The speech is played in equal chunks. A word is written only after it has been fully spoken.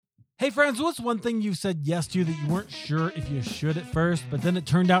Hey friends, what's one thing you said yes to that you weren't sure if you should at first, but then it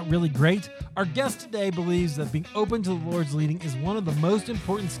turned out really great? Our guest today believes that being open to the Lord's leading is one of the most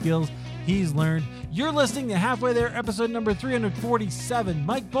important skills he's learned. You're listening to Halfway There, episode number 347,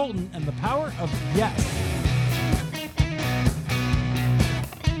 Mike Bolton and the Power of Yes.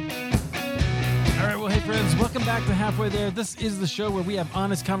 All right, well, hey friends, welcome back to Halfway There. This is the show where we have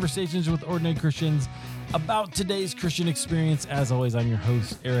honest conversations with ordinary Christians about today's Christian experience. As always, I'm your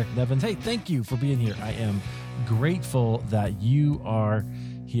host, Eric Nevins. Hey, thank you for being here. I am grateful that you are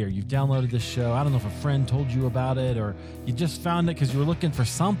here. You've downloaded this show. I don't know if a friend told you about it or you just found it because you were looking for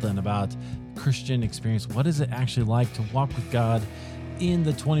something about Christian experience. What is it actually like to walk with God in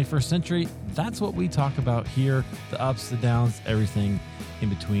the 21st century? That's what we talk about here, the ups, the downs, everything in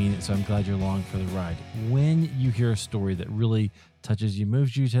between. So I'm glad you're along for the ride. When you hear a story that really touches you,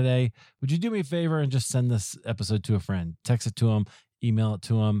 moves you today, would you do me a favor and just send this episode to a friend? Text it to them, email it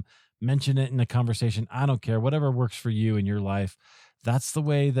to them, mention it in a conversation. I don't care, whatever works for you in your life. That's the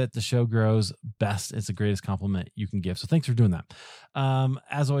way that the show grows best. It's the greatest compliment you can give. So thanks for doing that.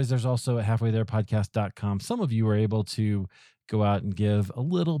 As always, there's also at halfwaytherepodcast.com. Some of you are able to go out and give a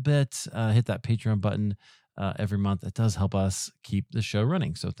little bit, hit that Patreon button every month. It does help us keep the show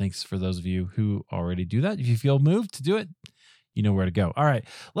running. So thanks for those of you who already do that. If you feel moved to do it, you know where to go. All right,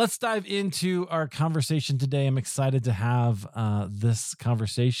 let's dive into our conversation today. I'm excited to have this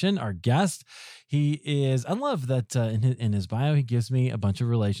conversation. Our guest, he is, I love that in his bio, he gives me a bunch of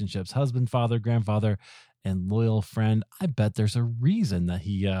relationships: husband, father, grandfather, and loyal friend. I bet there's a reason that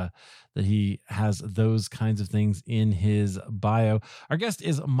he has those kinds of things in his bio. Our guest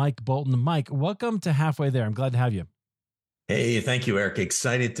is Mike Bolton. Mike, welcome to Halfway There. I'm glad to have you. Hey, thank you, Eric.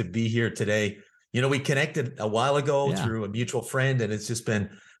 Excited to be here today. You know, we connected a while ago through a mutual friend, and it's just been,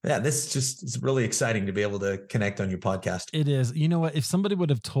 it's really exciting to be able to connect on your podcast. It is. You know what? If somebody would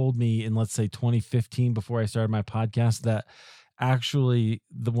have told me in, let's say, 2015, before I started my podcast, that actually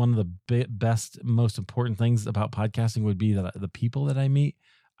one of the best, most important things about podcasting would be that the people that I meet,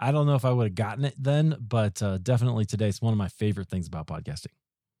 I don't know if I would have gotten it then, but definitely today, it's one of my favorite things about podcasting.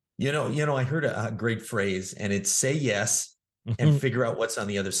 You know, I heard a great phrase, and it's say yes and figure out what's on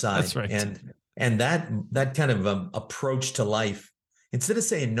the other side. That's right. And that kind of approach to life, instead of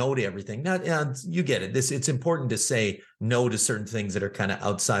saying no to everything, you get it. It's important to say no to certain things that are kind of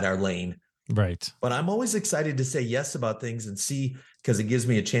outside our lane. Right. But I'm always excited to say yes about things and see, because it gives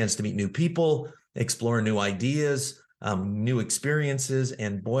me a chance to meet new people, explore new ideas, new experiences.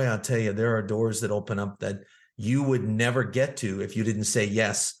 And boy, I'll tell you, there are doors that open up that you would never get to if you didn't say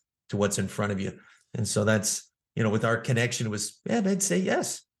yes to what's in front of you. And so that's, with our connection, it was, I'd say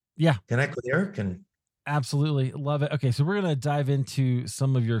yes. Yeah. Connect with Eric. And absolutely love it. Okay. So we're going to dive into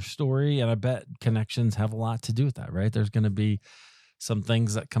some of your story, and I bet connections have a lot to do with that, right? There's going to be some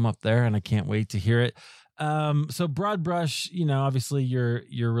things that come up there, and I can't wait to hear it. So broad brush, obviously your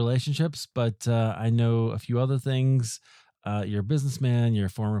relationships, but I know a few other things. You're a businessman, you're a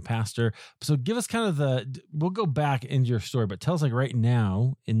former pastor. So give us kind of we'll go back into your story, but tell us, like, right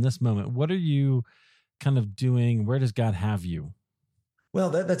now in this moment, what are you kind of doing? Where does God have you? Well,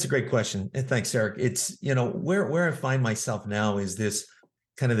 that's a great question. And thanks, Eric. It's, where I find myself now is this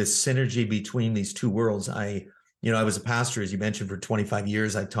kind of this synergy between these two worlds. I was a pastor, as you mentioned, for 25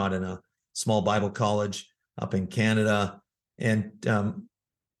 years. I taught in a small Bible college up in Canada. And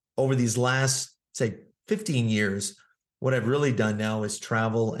over these last, say, 15 years, what I've really done now is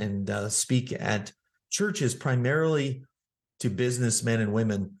travel and speak at churches, primarily to businessmen and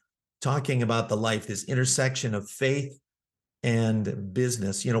women, talking about the life, this intersection of faith and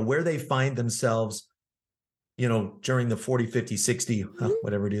business, where they find themselves, during the 40, 50, 60,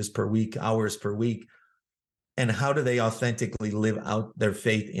 whatever it is per week, hours per week. And how do they authentically live out their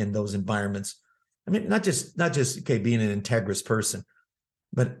faith in those environments? I mean, not just being an integrous person,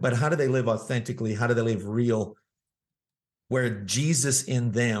 but how do they live authentically? How do they live real, where Jesus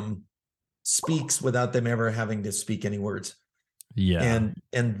in them speaks without them ever having to speak any words? Yeah.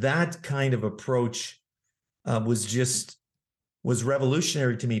 And that kind of approach was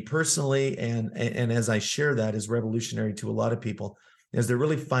revolutionary to me personally. And as I share that, is revolutionary to a lot of people, as they're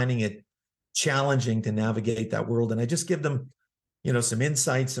really finding it challenging to navigate that world. And I just give them, some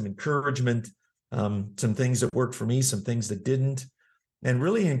insights, some encouragement, some things that worked for me, some things that didn't, and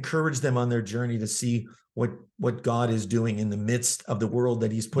really encourage them on their journey to see what God is doing in the midst of the world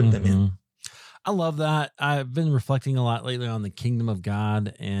that he's put them in. I love that. I've been reflecting a lot lately on the kingdom of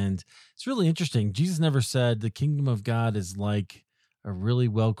God, and it's really interesting. Jesus never said the kingdom of God is like a really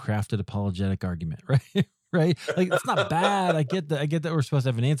well-crafted apologetic argument, right? Right? Like, it's not bad. I get that we're supposed to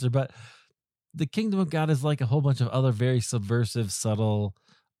have an answer, but the kingdom of God is like a whole bunch of other very subversive, subtle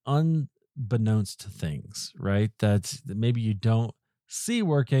unbeknownst to things, right? That maybe you don't see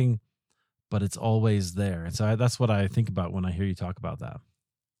working, but it's always there. And so that's what I think about when I hear you talk about that.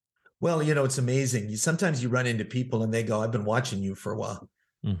 Well, it's amazing. Sometimes you run into people and they go, I've been watching you for a while.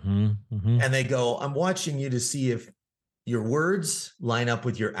 Mm-hmm, mm-hmm. And they go, I'm watching you to see if your words line up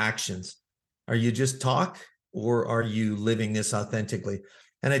with your actions. Are you just talk or are you living this authentically?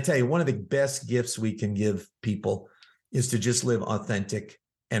 And I tell you, one of the best gifts we can give people is to just live authentic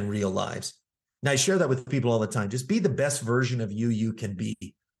and real lives. Now, I share that with people all the time. Just be the best version of you can be,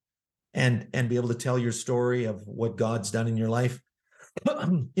 and be able to tell your story of what God's done in your life.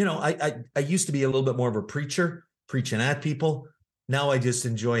 I used to be a little bit more of a preacher, preaching at people. Now I just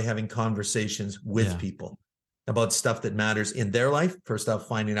enjoy having conversations with people about stuff that matters in their life. First off,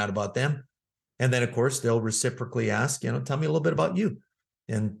 finding out about them. And then, of course, they'll reciprocally ask, tell me a little bit about you.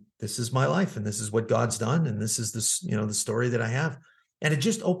 And this is my life, and this is what God's done, and this is the story that I have. And it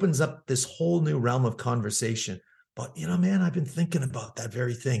just opens up this whole new realm of conversation. But, man, I've been thinking about that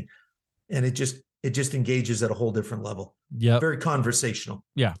very thing. And it just engages at a whole different level. Yeah. Very conversational.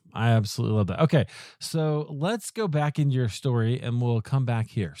 Yeah, I absolutely love that. Okay. So let's go back into your story and we'll come back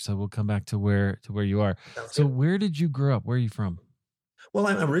here. So we'll come back to where you are. Sounds so good. Where did you grow up? Where are you from? Well,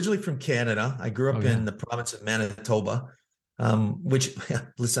 I'm originally from Canada. I grew up in the province of Manitoba, which,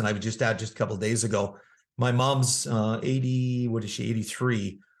 listen, I was just out just a couple of days ago. My mom's 80, what is she,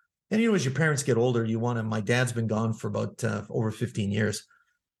 83. And, as your parents get older, my dad's been gone for about over 15 years.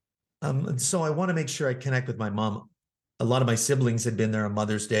 And so I want to make sure I connect with my mom. A lot of my siblings had been there on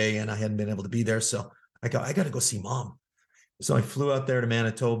Mother's Day and I hadn't been able to be there. So I got to go see mom. So I flew out there to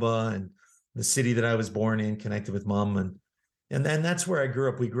Manitoba, and the city that I was born in, connected with mom. And then that's where I grew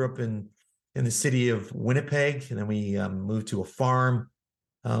up. We grew up in the city of Winnipeg, and then we moved to a farm,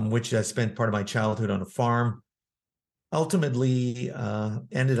 which I spent part of my childhood on a farm. Ultimately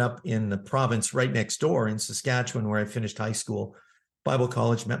ended up in the province right next door in Saskatchewan, where I finished high school, Bible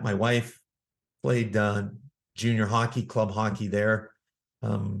college, met my wife, played junior hockey, club hockey there.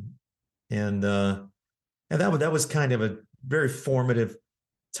 And that was kind of a very formative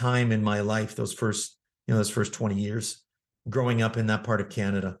time in my life, those first 20 years growing up in that part of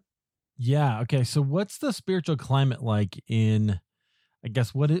Canada. Yeah. Okay. So what's the spiritual climate like in, I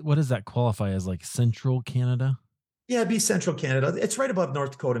guess, what does that qualify as, like central Canada? Yeah, it'd be central Canada. It's right above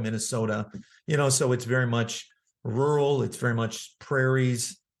North Dakota, Minnesota, so it's very much rural. It's very much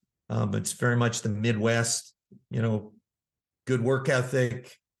prairies. It's very much the Midwest, good work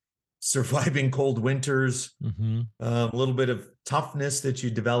ethic, surviving cold winters, a little bit of toughness that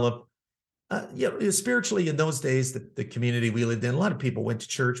you develop. Spiritually in those days, the community we lived in, a lot of people went to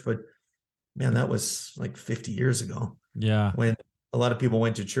church, but man, that was like 50 years ago. Yeah. When a lot of people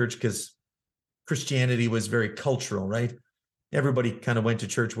went to church because Christianity was very cultural, right? Everybody kind of went to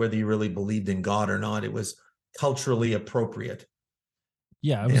church, whether you really believed in God or not. It was culturally appropriate.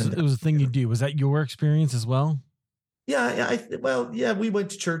 Yeah, it was a thing you do. Was that your experience as well? Yeah, we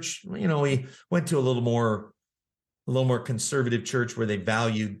went to church. We went to a little more conservative church where they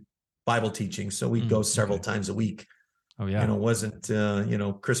valued Bible teaching. So we'd go several times a week. Oh yeah. It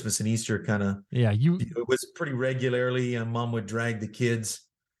wasn't Christmas and Easter kind of. Yeah, it was pretty regularly. Mom would drag the kids,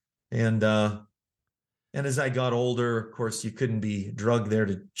 and as I got older, of course, you couldn't be drugged there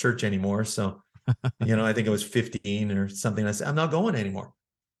to church anymore. So, I think it was 15 or something. I said, I'm not going anymore.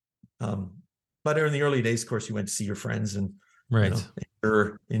 But in the early days, of course, you went to see your friends and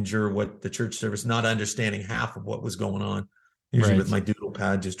endure what the church service, not understanding half of what was going on. Usually with my doodle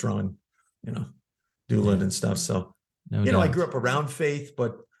pad, just drawing, doodling and stuff. So, I grew up around faith,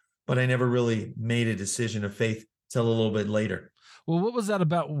 but I never really made a decision of faith till a little bit later. Well, what was that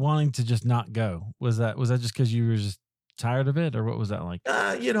about wanting to just not go? Was that just because you were just tired of it, or what was that like?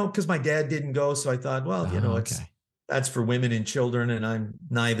 Because my dad didn't go, so I thought, well, that's for women and children, and I'm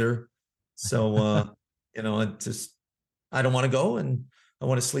neither. So, I don't want to go, and I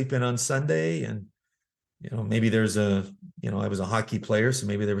want to sleep in on Sunday, and maybe there's I was a hockey player, so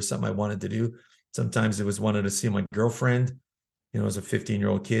maybe there was something I wanted to do. Sometimes it was wanted to see my girlfriend. As a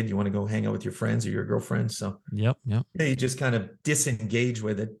 15-year-old kid, you want to go hang out with your friends or your girlfriend. So yep. You just kind of disengage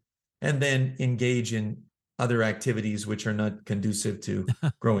with it and then engage in other activities which are not conducive to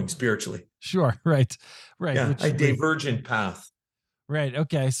growing spiritually. Sure. Right. Yeah, a divergent path. Right.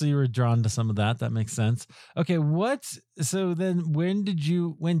 Okay. So you were drawn to some of that. That makes sense. Okay. So then when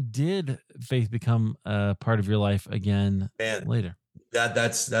did faith become a part of your life again? Later?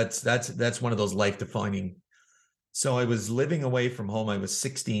 That's one of those life defining. So I was living away from home. I was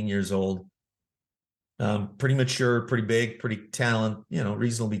 16 years old, pretty mature, pretty big, pretty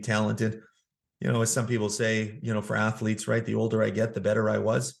reasonably talented. as some people say, for athletes, right? The older I get, the better I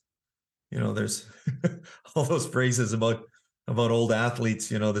was. There's all those phrases about old athletes,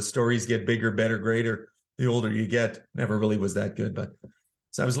 the stories get bigger, better, greater. The older you get. Never really was that good. But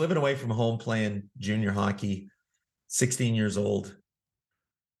so I was living away from home playing junior hockey, 16 years old.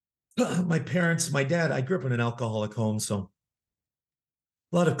 My parents, my dad, I grew up in an alcoholic home. So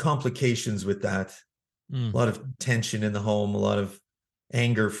a lot of complications with that, a lot of tension in the home, a lot of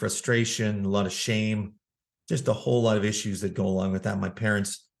anger, frustration, a lot of shame, just a whole lot of issues that go along with that. My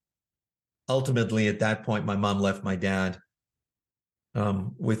parents, ultimately at that point, my mom left my dad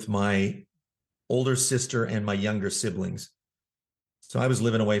with my older sister and my younger siblings. So I was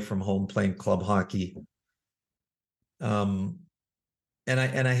living away from home playing club hockey. And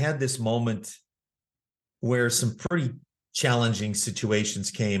I had this moment where some pretty challenging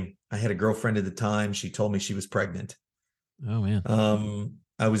situations came. I had a girlfriend at the time. She told me she was pregnant. Oh man.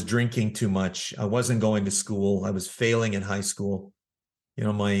 I was drinking too much. I wasn't going to school. I was failing in high school.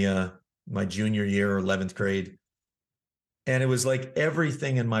 My junior year, 11th grade. And it was like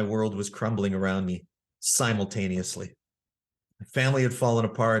everything in my world was crumbling around me simultaneously. My family had fallen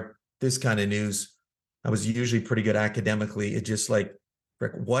apart. This kind of news. I was usually pretty good academically. It just like,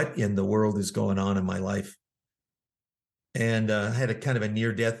 what in the world is going on in my life? And I had a kind of a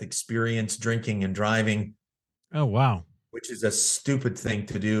near-death experience drinking and driving. Oh, wow. Which is a stupid thing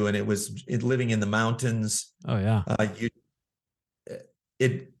to do. And it was living in the mountains. Oh, yeah.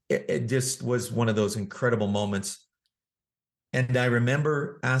 It just was one of those incredible moments. And I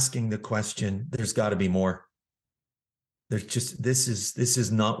remember asking the question, there's got to be more. There's just, this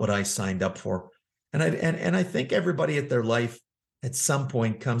is not what I signed up for. And I think everybody at their life at some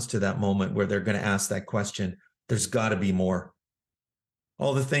point comes to that moment where they're going to ask that question. There's got to be more.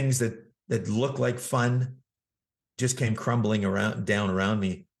 All the things that look like fun just came crumbling down around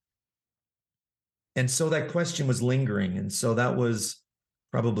me. And so that question was lingering. And so that was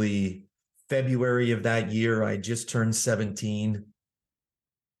probably February of that year. I just turned 17.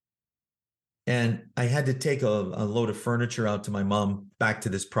 And I had to take a load of furniture out to my mom back to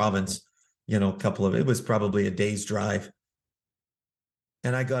this province, it was probably a day's drive.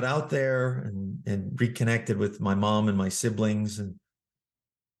 And I got out there and reconnected with my mom and my siblings. And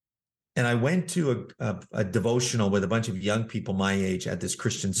I went to a devotional with a bunch of young people my age at this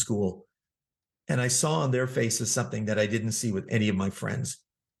Christian school. And I saw on their faces something that I didn't see with any of my friends.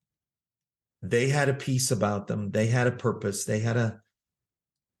 They had a peace about them. They had a purpose. They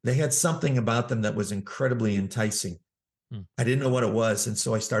had something about them that was incredibly enticing. I didn't know what it was. And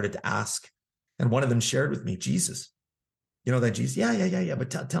so I started to ask. And one of them shared with me, Jesus. You know that Jesus? Yeah.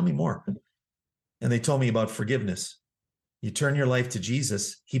 But tell me more. And they told me about forgiveness. You turn your life to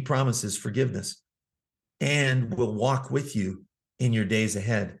Jesus, he promises forgiveness and will walk with you in your days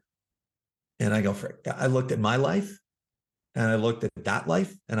ahead. And I looked at my life and I looked at that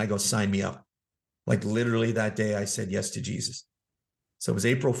life and I go, sign me up. Like literally that day I said yes to Jesus. So it was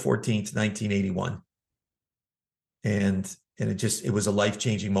April 14th, 1981. And it was a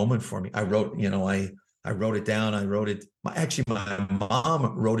life-changing moment for me. I wrote, I wrote it down. My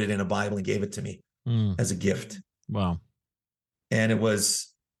mom wrote it in a Bible and gave it to me as a gift. Wow. And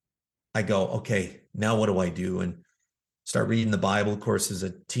I go, okay, now what do I do? And start reading the Bible. Of course, as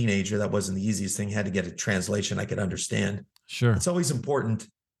a teenager, that wasn't the easiest thing. Had to get a translation I could understand. Sure. It's always important.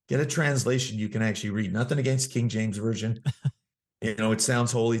 Get a translation you can actually read. Nothing against King James Version. It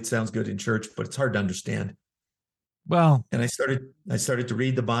sounds holy. It sounds good in church, but it's hard to understand. Well, and I started to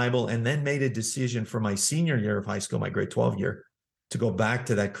read the Bible and then made a decision for my senior year of high school, my grade 12 year, to go back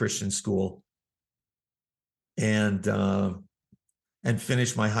to that Christian school and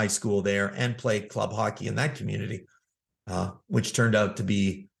finish my high school there and play club hockey in that community, which turned out to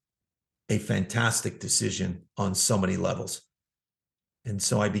be a fantastic decision on so many levels. And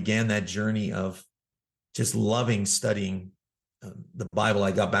so I began that journey of just loving studying the Bible.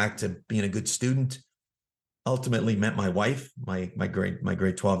 I got back to being a good student, ultimately met my wife, my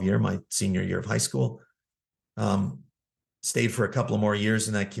grade 12 year, my senior year of high school. Stayed for a couple of more years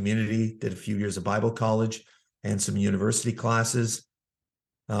in that community, did a few years of Bible college and some university classes.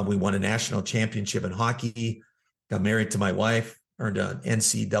 We won a national championship in hockey, got married to my wife, earned an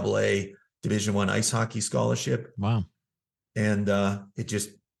NCAA Division I ice hockey scholarship. Wow. And it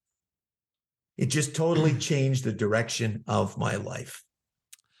just totally changed the direction of my life.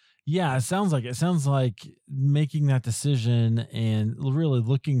 Yeah, it sounds like making that decision and really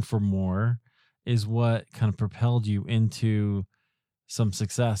looking for more is what kind of propelled you into some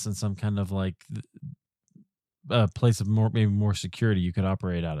success and some kind of like a place of maybe more security you could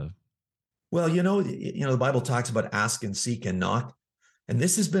operate out of. Well, the Bible talks about ask and seek and knock. And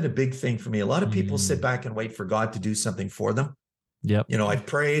this has been a big thing for me. A lot of people sit Mm. back and wait for God to do something for them. Yep. I've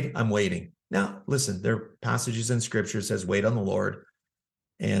prayed, I'm waiting. Now, listen, there are passages in scripture that says, wait on the Lord.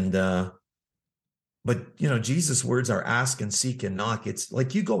 And, but Jesus' words are ask and seek and knock. It's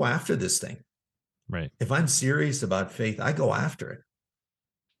like, you go after this thing. Right. If I'm serious about faith, I go after it.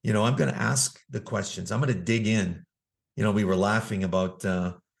 I'm going to ask the questions. I'm going to dig in. We were laughing about,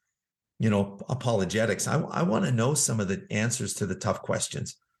 apologetics. I want to know some of the answers to the tough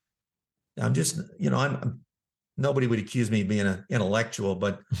questions. I'm just, I'm nobody would accuse me of being an intellectual,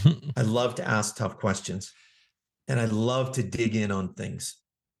 but I love to ask tough questions and I love to dig in on things.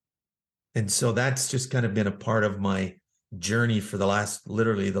 And so that's just kind of been a part of my journey for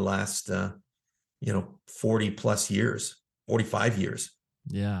literally the last 40 plus years, 45 years.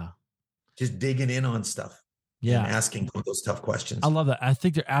 Yeah. Just digging in on stuff. Yeah. And asking those tough questions. I love that. I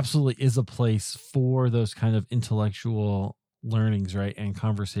think there absolutely is a place for those kind of intellectual learnings, right? And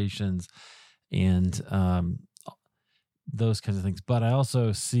conversations and those kinds of things. But I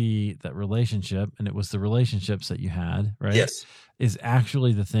also see that relationship, and it was the relationships that you had, right? Yes. Is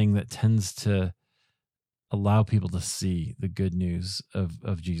actually the thing that tends to allow people to see the good news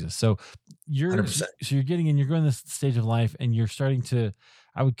of Jesus. So you're 100%. So you're getting in, you're going this stage of life, and you're starting to,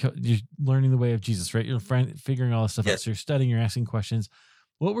 you're learning the way of Jesus, right? You're figuring all this stuff out. So you're studying, you're asking questions.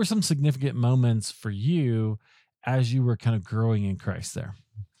 What were some significant moments for you as you were kind of growing in Christ there?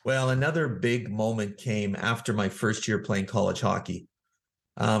 Well, another big moment came after my first year playing college hockey.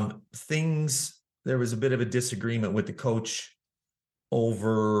 There was a bit of a disagreement with the coach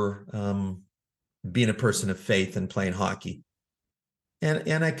over being a person of faith and playing hockey.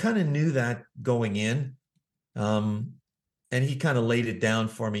 And I kind of knew that going in. And he kind of laid it down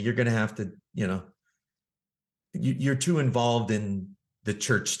for me. You're going to have to, you're too involved in the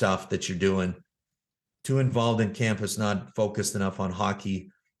church stuff that you're doing, too involved in campus, not focused enough on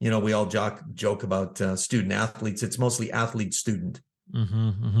hockey. We all joke about student athletes. It's mostly athlete student.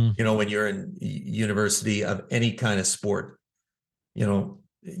 When you're in university of any kind of sport,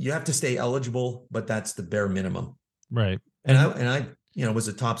 you have to stay eligible, but that's the bare minimum. Right. And I was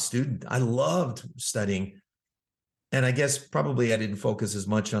a top student. I loved studying. And I guess probably I didn't focus as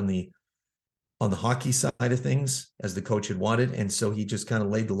much on the hockey side of things as the coach had wanted. And so he just kind of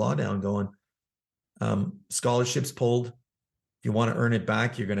laid the law down going, scholarships pulled. If you want to earn it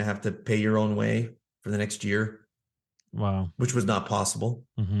back, you're going to have to pay your own way for the next year. Wow. Which was not possible.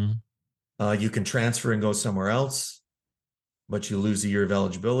 You can transfer and go somewhere else, but you lose a year of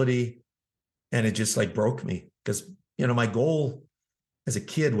eligibility. And it just like broke me because, my goal as a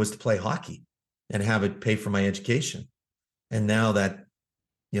kid was to play hockey and have it pay for my education. And now that,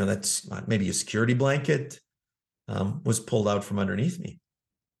 that's maybe a security blanket was pulled out from underneath me.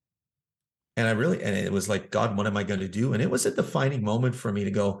 And it was like, God, what am I going to do? And it was a defining moment for me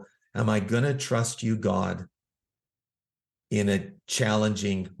to go, am I going to trust you, God, in a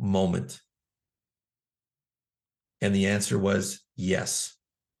challenging moment? And the answer was yes,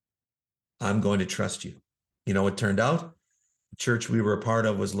 I'm going to trust you. It turned out the church we were a part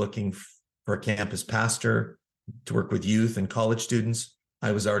of was looking for a campus pastor to work with youth and college students.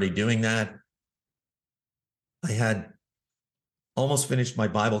 I was already doing that. I had almost finished my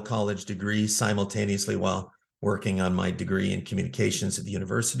Bible college degree simultaneously while working on my degree in communications at the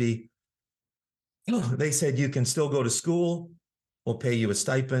university. They said, you can still go to school. We'll pay you a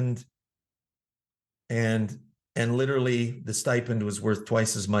stipend. And literally the stipend was worth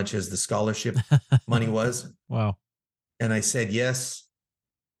twice as much as the scholarship money was. Wow. And I said, yes.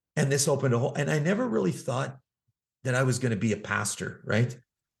 And this opened and I never really thought that I was going to be a pastor, right?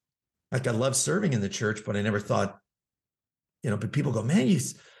 Like I love serving in the church, but I never thought, but people go, man, you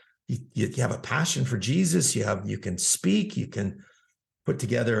have a passion for Jesus. You can speak, you can put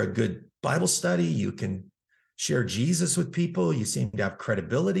together a good Bible study. You can share Jesus with people. You seem to have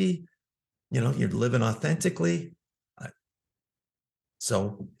credibility. You're living authentically.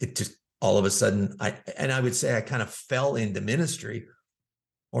 So it just all of a sudden, I would say I kind of fell into ministry,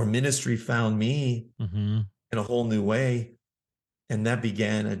 or ministry found me in a whole new way. And that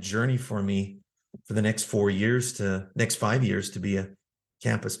began a journey for me for the next 5 years to be a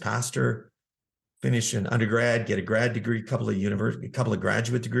campus pastor, finish an undergrad, get a grad degree, a couple of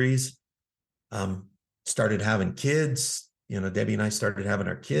graduate degrees, started having kids. Debbie and I started having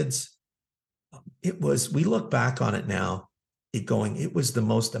our kids. We look back on it now, it was the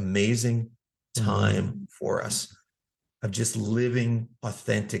most amazing time for us of just living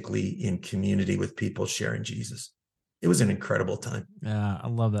authentically in community with people sharing Jesus. It was an incredible time. Yeah, I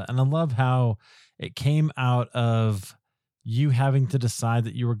love that. And I love how it came out of you having to decide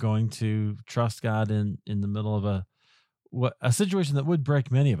that you were going to trust God in the middle of what a situation that would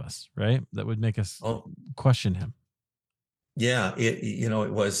break many of us, right? That would make us question him. Yeah,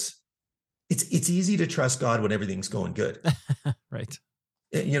 it's easy to trust God when everything's going good. Right.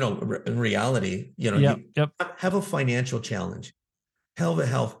 In reality, you have a financial challenge, have a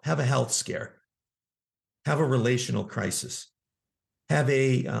health scare, have a relational crisis, have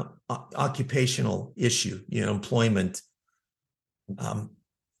a occupational issue, employment.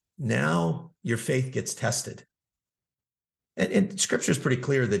 Now your faith gets tested. And scripture is pretty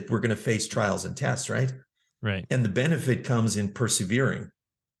clear that we're going to face trials and tests, right? Right. And the benefit comes in persevering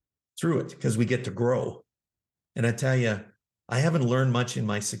through it because we get to grow. And I tell you, I haven't learned much in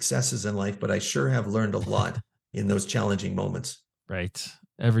my successes in life, but I sure have learned a lot in those challenging moments. Right.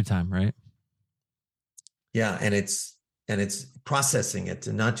 Every time, right? Yeah. And it's processing it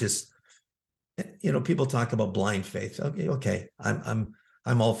and not just, people talk about blind faith. Okay. I'm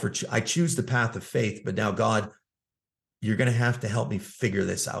all for, I choose the path of faith, but now God, you're going to have to help me figure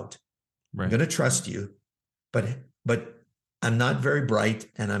this out. Right. I'm going to trust you, but I'm not very bright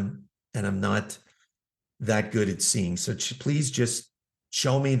and I'm not that good at seeing. So please just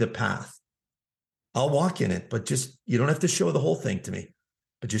show me the path. I'll walk in it, but you don't have to show the whole thing to me,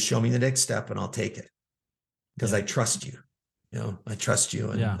 but just show me the next step and I'll take it because I trust you. I trust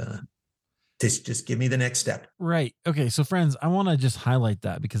you. And just give me the next step. Right. Okay. So friends, I want to just highlight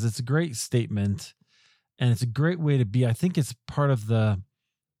that because it's a great statement and it's a great way to be. I think it's part of the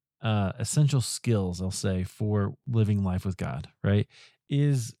essential skills, I'll say, for living life with God, right?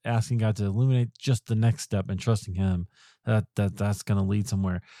 Is asking God to illuminate just the next step and trusting him that's going to lead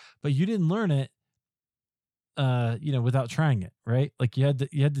somewhere. But you didn't learn it, without trying it, right? Like you had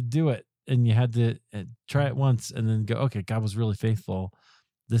to do it and you had to try it once and then go, okay, God was really faithful.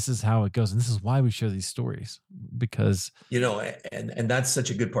 This is how it goes. And this is why we share these stories because, and that's such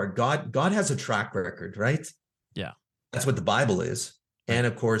a good part. God has a track record, right? Yeah. That's what the Bible is. And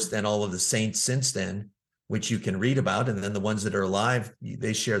of course, then all of the saints since then, which you can read about. And then the ones that are alive,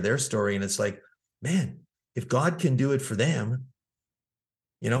 they share their story. And it's like, man, if God can do it for them,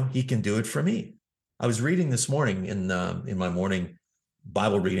 he can do it for me. I was reading this morning in my morning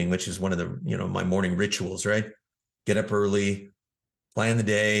Bible reading, which is one of the, my morning rituals, right? Get up early, plan the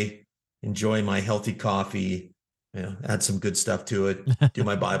day, enjoy my healthy coffee, add some good stuff to it, do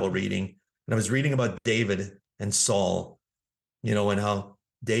my Bible reading. And I was reading about David and Saul, and how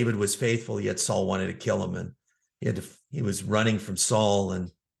David was faithful, yet Saul wanted to kill him. And he was running from Saul.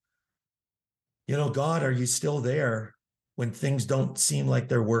 And, God, are you still there when things don't seem like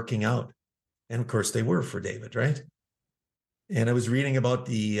they're working out? And of course they were for David, right? And I was reading about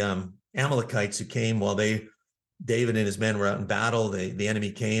the Amalekites who came while David and his men were out in battle. The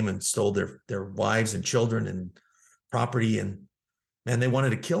enemy came and stole their wives and children and property. And they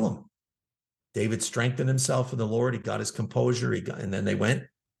wanted to kill him. David strengthened himself in the Lord. He got his composure. And then they went,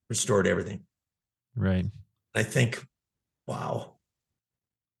 restored everything. Right. I think, wow,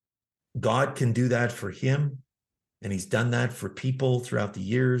 God can do that for him. And he's done that for people throughout the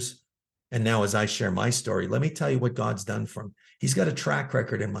years. And now as I share my story, let me tell you what God's done for him. He's got a track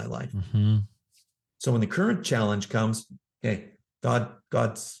record in my life. Mm-hmm. So when the current challenge comes, okay,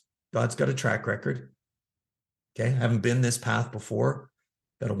 God's got a track record. Okay. I haven't been this path before.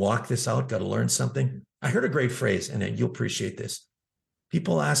 Got to walk this out, got to learn something. I heard a great phrase, and you'll appreciate this.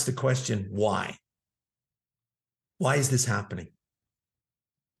 People ask the question, why? Why is this happening?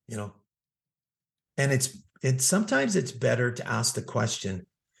 And sometimes it's better to ask the question,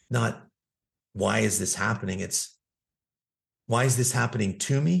 not why is this happening? It's why is this happening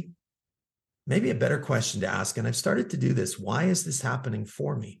to me? Maybe a better question to ask. And I've started to do this. Why is this happening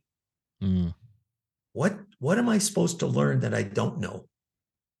for me? Mm. What am I supposed to learn that I don't know?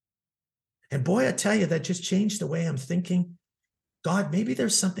 And boy, I tell you, that just changed the way I'm thinking. God, maybe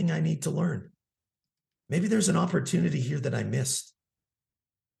there's something I need to learn. Maybe there's an opportunity here that I missed.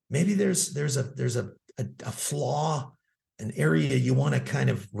 Maybe there's a flaw, an area you want to kind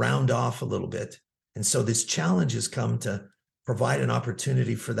of round off a little bit. And so this challenge has come to provide an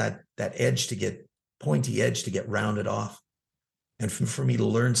opportunity for that pointy edge to get rounded off and for me to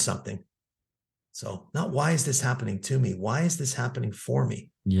learn something. So not why is this happening to me? Why is this happening for me?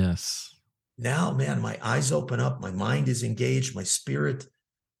 Yes. Now, man, my eyes open up, my mind is engaged, my spirit,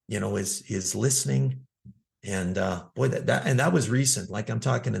 is listening. And boy, that was recent. Like I'm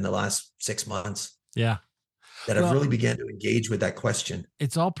talking in the last 6 months. Yeah. That I've really began to engage with that question.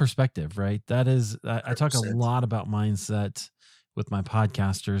 It's all perspective, right? That is, I talk a lot about mindset with my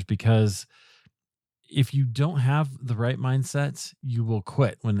podcasters because if you don't have the right mindset, you will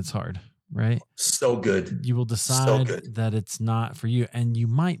quit when it's hard, right? So good. You will decide that it's not for you and you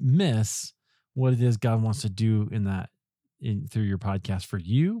might miss what it is God wants to do in that through your podcast for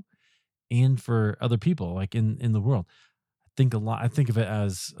you and for other people, like in the world. I think of it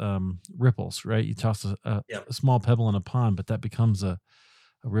as ripples, right? You toss Yeah. a small pebble in a pond, but that becomes a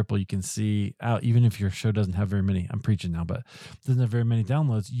ripple you can see out. Even if your show doesn't have very many, I'm preaching now, but doesn't have very many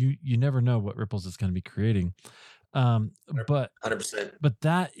downloads, you never know what ripples it's going to be creating. But 100%.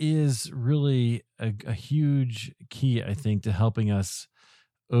 that is really a huge key, I think, to helping us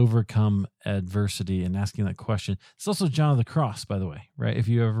overcome adversity and asking that question. It's also John of the Cross, by the way, right? If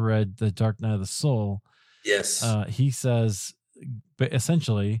you ever read The Dark Night of the Soul, Yes. he says, but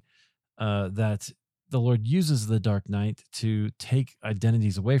essentially, that the Lord uses the dark night to take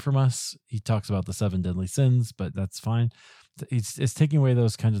identities away from us. He talks about the 7 deadly sins, but that's fine. It's taking away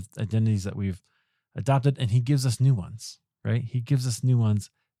those kinds of identities that we've adopted, and he gives us new ones, right? He gives us new ones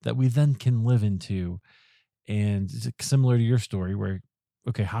that we then can live into. And it's similar to your story where,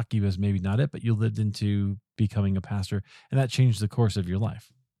 okay, hockey was maybe not it, but you lived into becoming a pastor, and that changed the course of your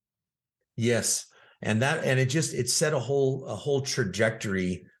life. Yes. And it set a whole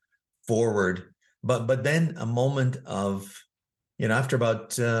trajectory forward. But then a moment of, after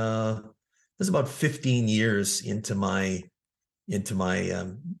about, it was about 15 years into my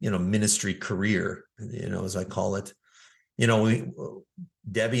ministry career, as I call it.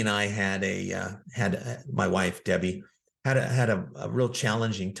 Debbie and I had my wife, Debbie, had a real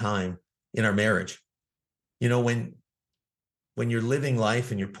challenging time in our marriage. When you're living life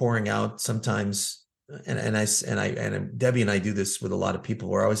and you're pouring out sometimes, and Debbie and I do this with a lot of people.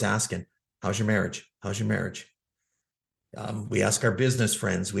 We're always asking, how's your marriage? How's your marriage? We ask our business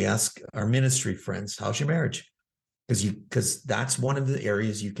friends, we ask our ministry friends, how's your marriage? Because that's one of the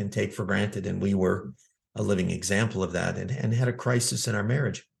areas you can take for granted. And we were a living example of that, and had a crisis in our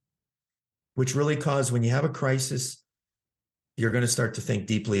marriage, which really caused, when you have a crisis, you're going to start to think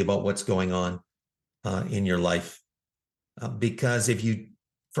deeply about what's going on in your life. Because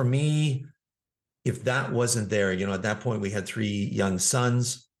for me, if that wasn't there, at that point we had 3 young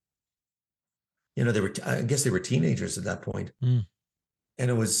sons. I guess they were teenagers at that point. Mm.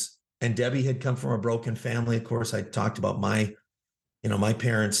 And Debbie had come from a broken family. Of course, I talked about my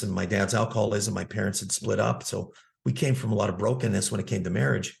parents and my dad's alcoholism. My parents had split up. So we came from a lot of brokenness when it came to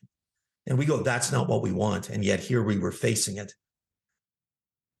marriage. And we go, that's not what we want. And yet here we were facing it.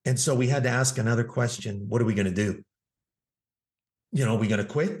 And so we had to ask another question. What are we going to do? Are we going to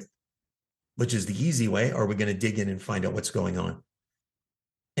quit, which is the easy way, or are we going to dig in and find out what's going on?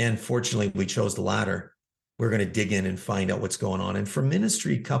 And fortunately, we chose the latter. We're going to dig in and find out what's going on. And for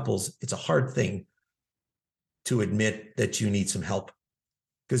ministry couples, it's a hard thing to admit that you need some help,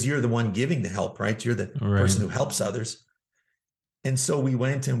 because you're the one giving the help, right? You're the person who helps others. And so we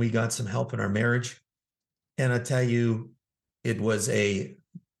went and we got some help in our marriage. And I tell you, it was a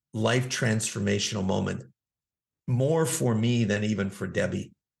life transformational moment, more for me than even for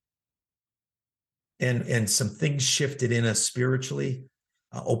Debbie. And some things shifted in us spiritually,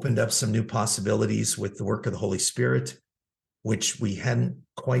 opened up some new possibilities with the work of the Holy Spirit, which we hadn't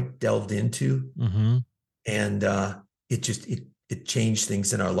quite delved into. Mm-hmm. And it changed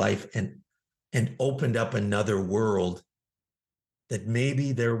things in our life and opened up another world that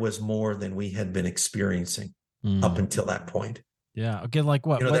maybe there was more than we had been experiencing up until that point. Yeah. Okay. Like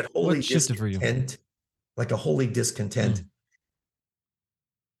what? That holy what shifted for you? Like a holy discontent.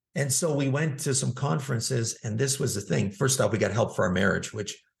 And so we went to some conferences, and this was the thing. First off, we got help for our marriage,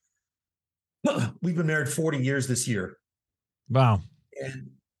 which we've been married 40 years this year. Wow.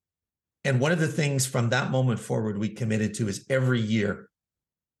 And one of the things from that moment forward we committed to is every year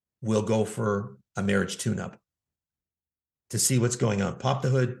we'll go for a marriage tune-up to see what's going on. Pop the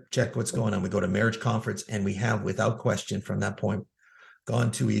hood, check what's going on. We go to marriage conference, and we have, without question, from that point,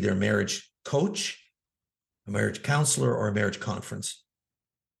 gone to either a marriage coach, a marriage counselor, or a marriage conference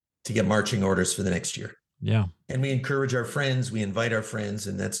to get marching orders for the next year. Yeah. And we encourage our friends, we invite our friends,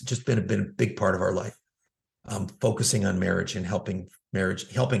 and that's just been a big part of our life. Focusing on marriage and helping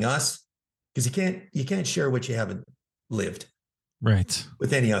us, because you can't share what you haven't lived, right,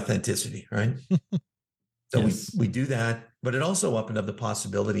 with any authenticity, right? So yes. we do that, but it also opened up the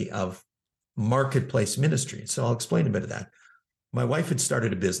possibility of marketplace ministry. So I'll explain a bit of that. My wife had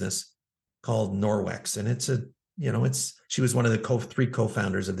started a business called Norwex, and she was one of the 3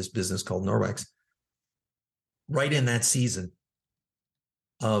 co-founders of this business called Norwex. Right in that season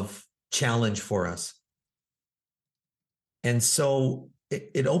of challenge for us. And so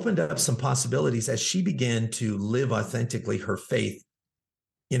it opened up some possibilities as she began to live authentically her faith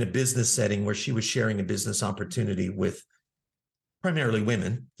in a business setting where she was sharing a business opportunity with primarily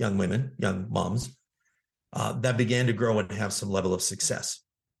young moms, that began to grow and have some level of success.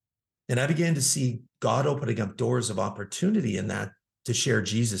 And I began to see God opening up doors of opportunity in that to share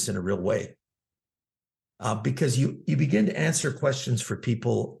Jesus in a real way. Because you begin to answer questions for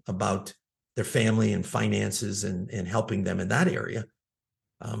people about their family and finances and helping them in that area.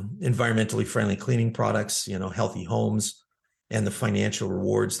 Environmentally friendly cleaning products, healthy homes, and the financial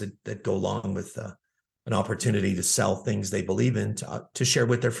rewards that go along with an opportunity to sell things they believe in to share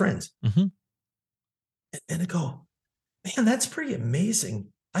with their friends. Mm-hmm. And I go, man, that's pretty amazing.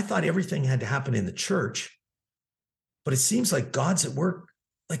 I thought everything had to happen in the church, but it seems like God's at work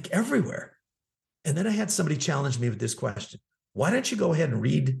like everywhere. And then I had somebody challenge me with this question. Why don't you go ahead and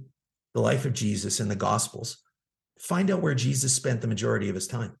read the life of Jesus in the Gospels? Find out where Jesus spent the majority of his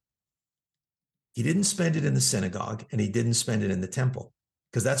time. He didn't spend it in the synagogue, and he didn't spend it in the temple,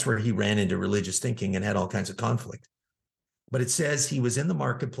 because that's where he ran into religious thinking and had all kinds of conflict. But it says he was in the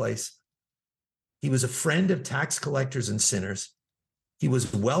marketplace. He was a friend of tax collectors and sinners. He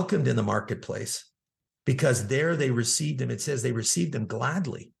was welcomed in the marketplace because there they received him. It says they received him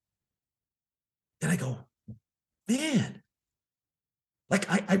gladly. And I go, man, like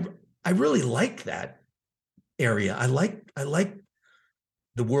I really like that area. I like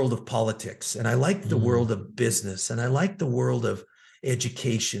the world of politics, and I like the world of business, and I like the world of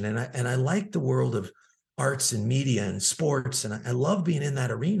education, and I like the world of arts and media and sports, and I love being in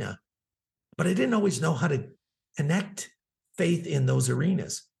that arena. But I didn't always know how to connect faith in those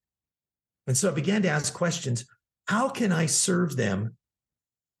arenas. And so I began to ask questions. How can I serve them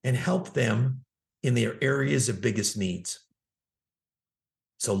and help them in their areas of biggest needs?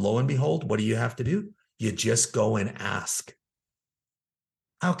 So lo and behold, what do you have to do? You just go and ask.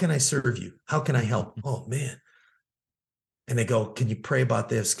 How can I serve you? How can I help? Oh, man. And they go, can you pray about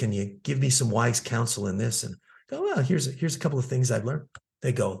this? Can you give me some wise counsel in this? And I go, well, here's a couple of things I've learned.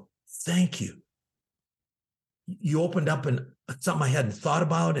 They go, thank you. You opened up something I hadn't thought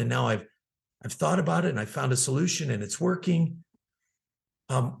about, and now I've thought about it, and I found a solution, and it's working.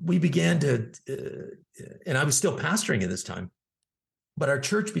 We began to, and I was still pastoring at this time, but our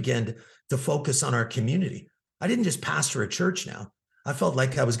church began to focus on our community. I didn't just pastor a church now. I felt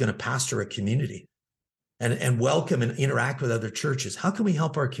like I was going to pastor a community and welcome and interact with other churches. How can we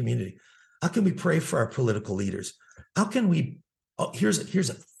help our community? How can we pray for our political leaders? How can we, here's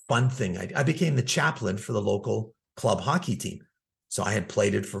a fun thing. I became the chaplain for the local club hockey team. So I had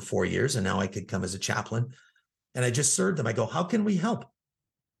played it for 4 years, and now I could come as a chaplain, and I just served them. I go, how can we help?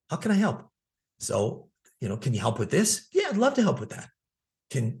 How can I help? So, can you help with this? Yeah, I'd love to help with that.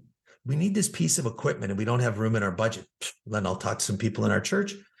 We need this piece of equipment and we don't have room in our budget. Then I'll talk to some people in our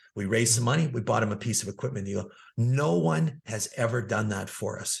church. We raised some money. We bought them a piece of equipment. You go, no one has ever done that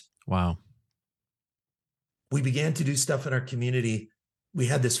for us. Wow. We began to do stuff in our community. We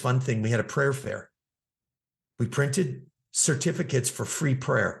had this fun thing. We had a prayer fair. We printed certificates for free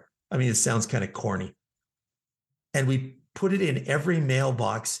prayer. I mean, it sounds kind of corny. And we put it in every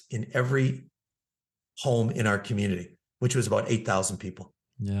mailbox in every home in our community, which was about 8,000 people.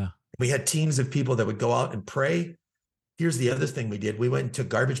 Yeah. We had teams of people that would go out and pray. Here's the other thing we did. We went and took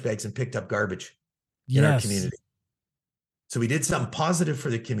garbage bags and picked up garbage in our community. So we did something positive for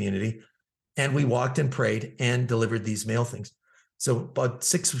the community, and we walked and prayed and delivered these mail things. So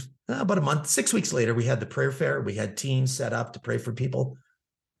about a month, 6 weeks later, we had the prayer fair. We had teams set up to pray for people.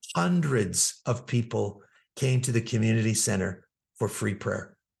 Hundreds of people came to the community center for free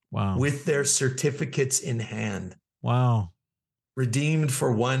prayer. Wow. With their certificates in hand. Wow. Redeemed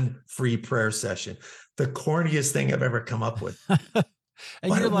for one free prayer session. The corniest thing I've ever come up with. And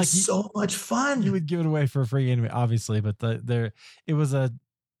but it was so much fun. You would give it away for free anyway, obviously, but it was a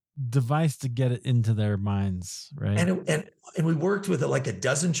device to get it into their minds, right? And we worked with like a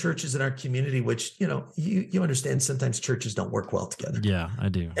dozen churches in our community, which, you understand sometimes churches don't work well together. Yeah, I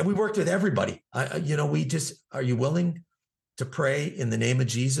do. And we worked with everybody. Are you willing to pray in the name of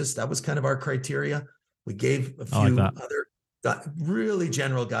Jesus? That was kind of our criteria. We gave a few other really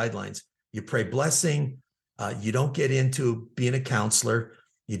general guidelines. You pray blessing. You don't get into being a counselor.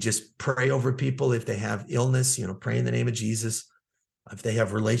 You just pray over people. If they have illness, pray in the name of Jesus. If they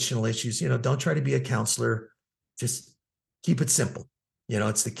have relational issues, don't try to be a counselor. Just keep it simple.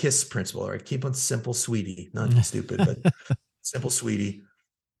 It's the KISS principle, right? Keep it simple, sweetie. Not stupid, but simple, sweetie.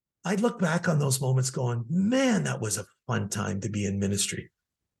 I look back on those moments going, man, that was a fun time to be in ministry.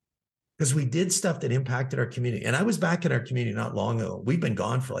 Because we did stuff that impacted our community. And I was back in our community not long ago. We've been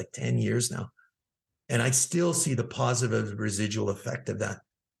gone for like 10 years now. And I still see the positive residual effect of that,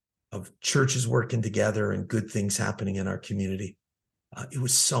 of churches working together and good things happening in our community. It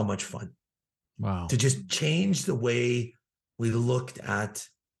was so much fun. Wow. To just change the way we looked at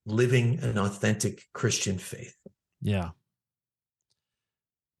living an authentic Christian faith. Yeah.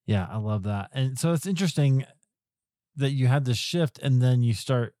 Yeah, I love that. And so it's interesting that you had this shift and then you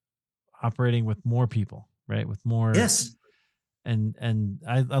start operating with more people, right? With more Yes. and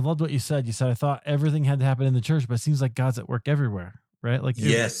I loved what you said. You said I thought everything had to happen in the church, but it seems like God's at work everywhere, right? Like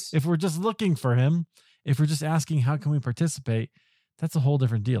Yes. if we're just looking for him, if we're just asking how can we participate, that's a whole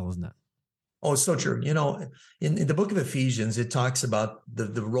different deal, isn't it? Oh, it's so true. In the book of Ephesians, it talks about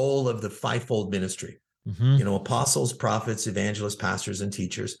the role of the fivefold ministry, Mm-hmm. apostles, prophets, evangelists, pastors, and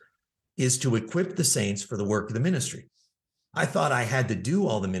teachers, is to equip the saints for the work of the ministry. I thought I had to do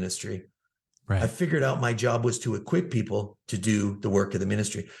all the ministry. I Right. figured out my job was to equip people to do the work of the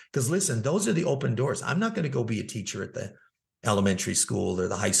ministry. Because listen, those are the open doors. I'm not going to go be a teacher at the elementary school or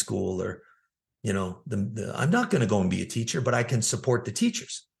the high school or, I'm not going to go and be a teacher, but I can support the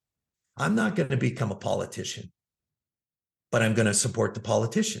teachers. I'm not going to become a politician, but I'm going to support the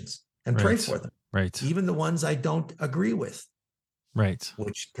politicians and pray Right. for them. Right. Even the ones I don't agree with, Right.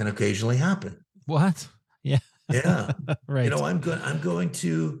 which can occasionally happen. What? Yeah. Yeah. Right. I'm going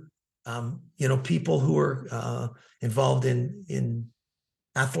to, people who are involved in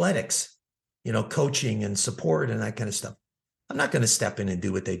athletics, coaching and support and that kind of stuff. I'm not going to step in and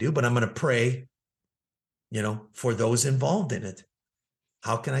do what they do, but I'm going to pray, for those involved in it.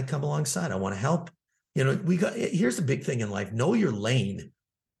 How can I come alongside? I want to help. Here's the big thing in life. Know your lane,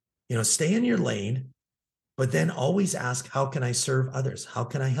 stay in your lane, but then always ask, how can I serve others? How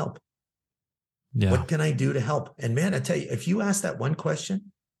can I help? Yeah. What can I do to help? And man, I tell you, if you ask that one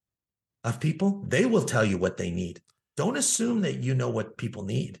question of people, they will tell you what they need. Don't assume that you know what people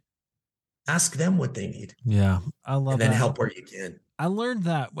need. Ask them what they need. Yeah. I love and then that. help where you can. I learned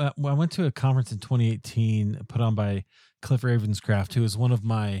that when I went to a conference in 2018 put on by Cliff Ravenscraft, who is one of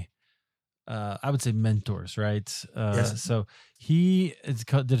my, I would say mentors, right? Yes. So he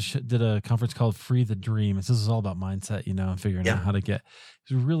did a conference called Free the Dream. This is all about mindset, and figuring out how to get.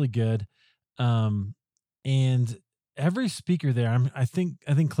 It's really good. And every speaker there, I think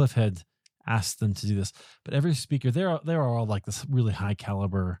Cliff had asked them to do this, but every speaker they're all like this really high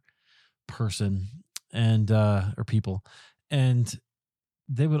caliber person and or people, and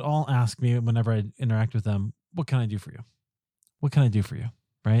they would all ask me whenever I interact with them, what can I do for you? What can I do for you?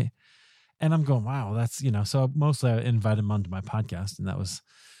 Right. And I'm going, wow, that's, so mostly I invited them onto my podcast, and that was,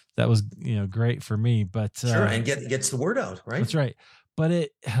 great for me, but sure. And gets the word out, right? That's right. But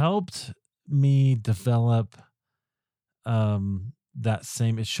it helped me develop,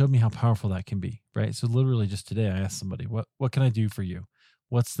 it showed me how powerful that can be. Right. So literally just today I asked somebody, what can I do for you?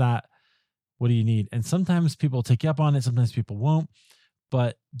 What's that? What do you need? And sometimes people take you up on it. Sometimes people won't,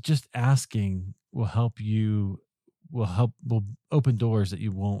 but just asking will open doors that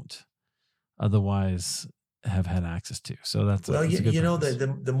you won't otherwise have had access to. So that's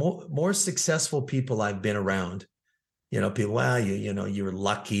the more successful people I've been around, people, you were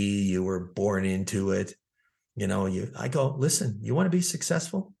lucky, you were born into it. I go, listen, you want to be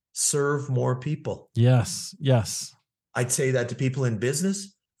successful? Serve more people. Yes. Yes. I'd say that to people in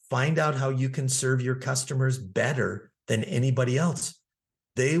business. Find out how you can serve your customers better than anybody else.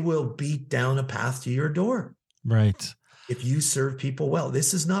 They will beat down a path to your door. Right. If you serve people well.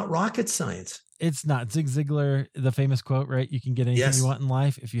 This is not rocket science. It's not. Zig Ziglar, the famous quote, right? You can get anything you want in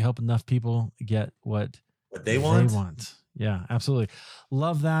life if you help enough people get what they want. Yeah, absolutely.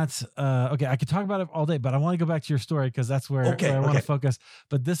 Love that. Okay, I could talk about it all day, but I want to go back to your story because that's where I want to focus.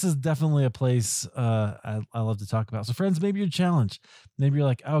 But this is definitely a place I love to talk about. So friends, maybe you're challenged. Maybe you're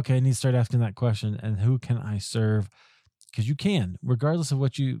like, okay, I need to start asking that question. And who can I serve? Because you can, regardless of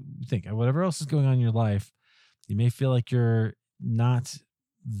what you think, whatever else is going on in your life, you may feel like you're not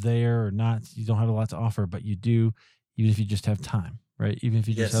there or you don't have a lot to offer, but you do, even if you just have time, right? Even if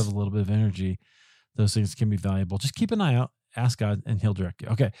you just have a little bit of energy, those things can be valuable. Just keep an eye out, ask God, and he'll direct you.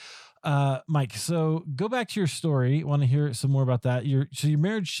 Okay. Mike, so go back to your story. Want to hear some more about that. Your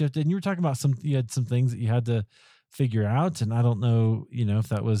marriage shifted, and you were talking about you had some things that you had to figure out. And I don't know, if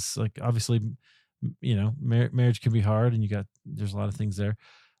that was like, obviously, marriage can be hard and there's a lot of things there.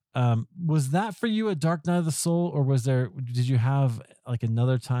 Was that for you a dark night of the soul, or did you have like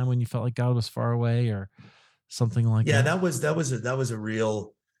another time when you felt like God was far away or something like that? Yeah, that was a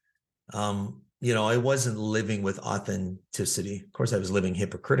real, I wasn't living with authenticity. Of course I was living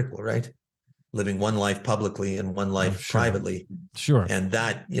hypocritical, right? Living one life publicly and one life privately. Sure. And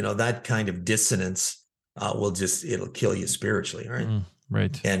that, that kind of dissonance it'll kill you spiritually. Right.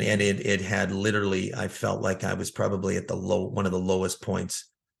 Right. And it had literally, I felt like I was probably at one of the lowest points.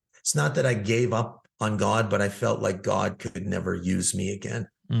 It's not that I gave up on God, but I felt like God could never use me again.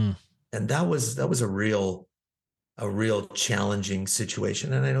 And that was a real challenging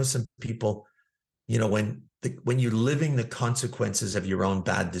situation. And I know some people, when when you're living the consequences of your own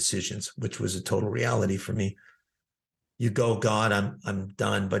bad decisions, which was a total reality for me, you go, God, I'm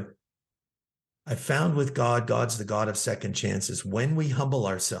done. But I found with God, God's the God of second chances. When we humble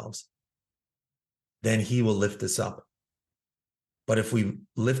ourselves, then he will lift us up. But if we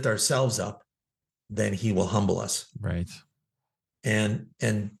lift ourselves up, then he will humble us. Right. And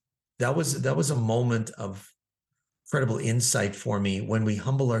that was a moment of incredible insight for me. When we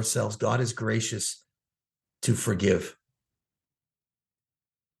humble ourselves, God is gracious to forgive.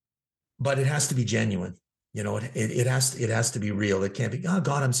 But it has to be genuine. You know, it has to be real. It can't be, oh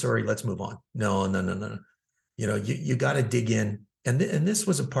God, I'm sorry, let's move on. No. You know, you got to dig in. And this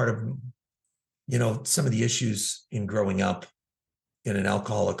was a part of, you know, some of the issues in growing up in an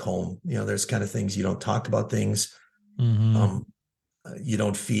alcoholic home. You know, there's kind of things you don't talk about, things you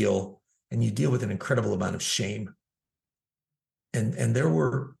don't feel, and you deal with an incredible amount of shame. And there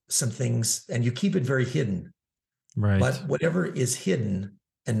were some things, and you keep it very hidden. Right. But whatever is hidden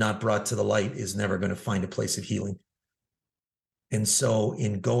and not brought to the light is never going to find a place of healing. And so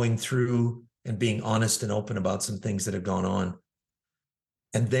in going through and being honest and open about some things that have gone on,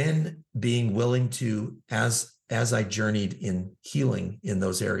 and then being willing to, as I journeyed in healing in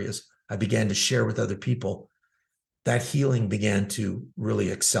those areas, I began to share with other people. That healing began to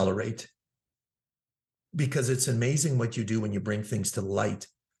really accelerate, because it's amazing what you do when you bring things to light.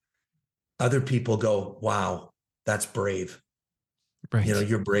 Other people go, wow, that's brave. Right. You know,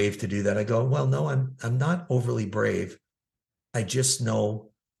 you're brave to do that. I go, well, no, I'm not overly brave. I just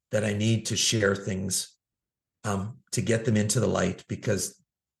know that I need to share things to get them into the light, because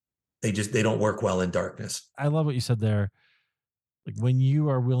they don't work well in darkness. I love what you said there. Like when you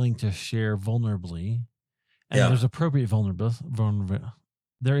are willing to share vulnerably, and there's appropriate vulnerability.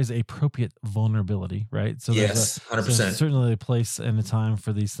 There is appropriate vulnerability, right? So yes, 100%. There's certainly a place and a time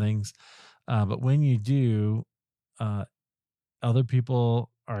for these things. But when you do, other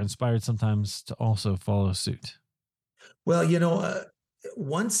people are inspired sometimes to also follow suit. Well, you know,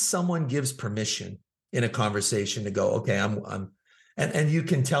 once someone gives permission in a conversation to go, okay, and you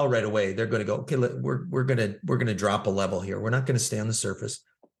can tell right away, they're going to go, okay, we're going to drop a level here. We're not going to stay on the surface,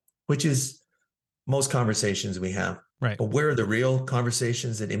 which is most conversations we have. Right. But where are the real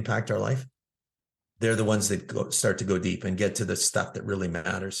conversations that impact our life? They're the ones that start to go deep and get to the stuff that really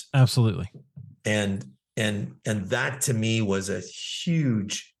matters. Absolutely. And that to me was a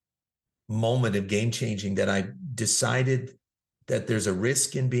huge moment of game changing, that I decided that there's a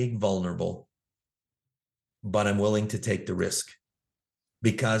risk in being vulnerable, but I'm willing to take the risk,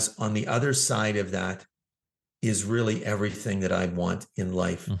 because on the other side of that is really everything that I want in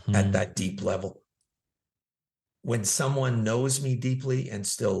life at that deep level. When someone knows me deeply and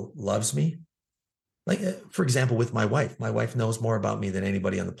still loves me, like, for example, with my wife knows more about me than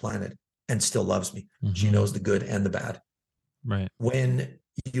anybody on the planet and still loves me. She knows the good and the bad. Right. When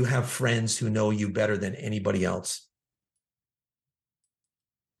you have friends who know you better than anybody else,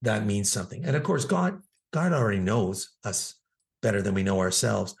 that means something. And of course, God already knows us better than we know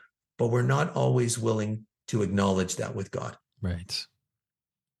ourselves, but we're not always willing to acknowledge that with God. Right.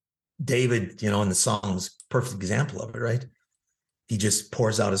 David, you know, in the Psalms, perfect example of it, right? He just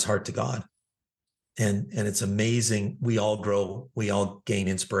pours out his heart to God. And it's amazing. We all grow, we all gain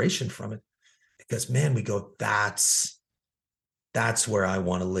inspiration from it, because man, we go, that's where I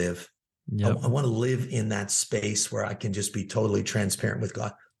want to live. Yep. I want to live in that space where I can just be totally transparent with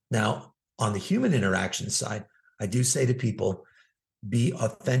God. Now, on the human interaction side, I do say to people, be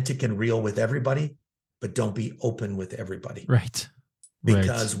authentic and real with everybody, but don't be open with everybody. Right.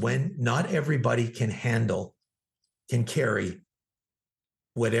 Because when not everybody can carry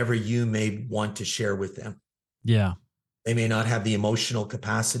whatever you may want to share with them. Yeah. They may not have the emotional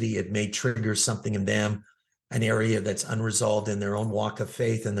capacity. It may trigger something in them, an area that's unresolved in their own walk of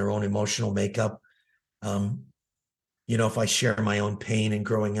faith and their own emotional makeup. You know, if I share my own pain and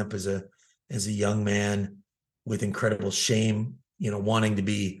growing up as a young man with incredible shame, you know, wanting to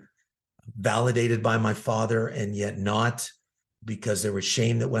be validated by my father and yet not, because there was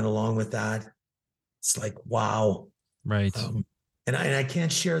shame that went along with that. It's like, wow. Right. And I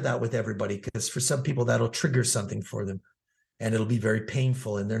can't share that with everybody, because for some people that'll trigger something for them and it'll be very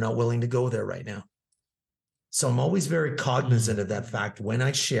painful and they're not willing to go there right now. So I'm always very cognizant of that fact when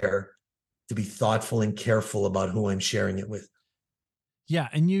I share, to be thoughtful and careful about who I'm sharing it with. Yeah.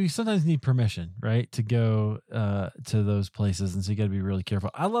 And you sometimes need permission, right, to go to those places. And so you got to be really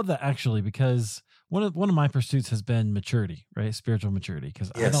careful. I love that, actually, because one of my pursuits has been maturity, right? Spiritual maturity.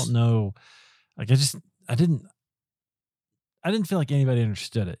 Because I don't know, like, I didn't feel like anybody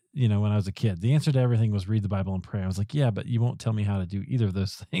understood it, you know, when I was a kid. The answer to everything was read the Bible and pray. I was like, yeah, but you won't tell me how to do either of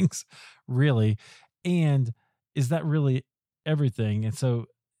those things, really. And is that really everything? And so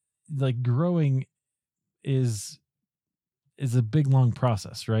like growing is a big long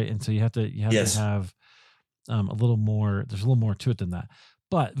process, right? And so you have to Yes. have a little more. There's a little more to it than that.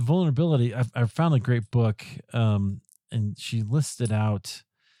 But vulnerability, I've found a great book, and she listed out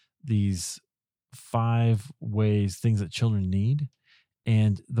these 5 ways, things that children need,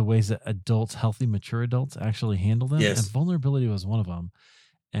 and the ways that adults, healthy, mature adults, actually handle them. And Yes. vulnerability was one of them.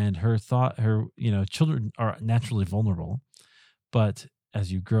 And children are naturally vulnerable, but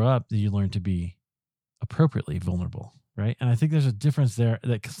as you grow up, you learn to be appropriately vulnerable, right? And I think there's a difference there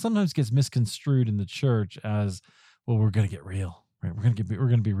that sometimes gets misconstrued in the church as, well, we're going to get real, right? We're going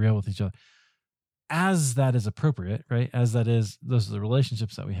to be real with each other, as that is appropriate, right? As that is, those are the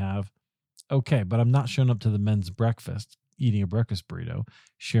relationships that we have. Okay, but I'm not showing up to the men's breakfast, eating a breakfast burrito,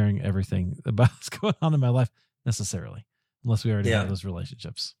 sharing everything about what's going on in my life necessarily, unless we already have Yeah. those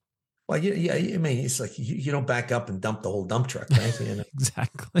relationships. Well, yeah, I mean, it's like you don't back up and dump the whole dump truck, right?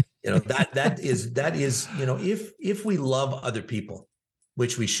 Exactly. That is, if we love other people,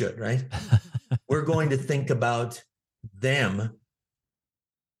 which we should, right? We're going to think about them,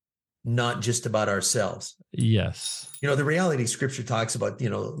 not just about ourselves. Yes. The reality scripture talks about,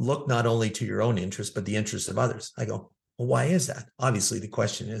 look not only to your own interest, but the interest of others. I go, well, why is that? Obviously,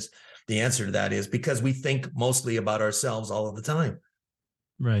 the answer to that is because we think mostly about ourselves all of the time.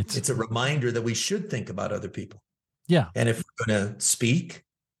 Right. It's a reminder that we should think about other people. Yeah. And if we're going to speak,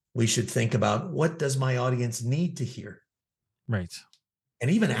 we should think about, what does my audience need to hear? Right.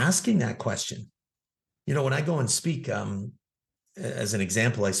 And even asking that question. When I go and speak, as an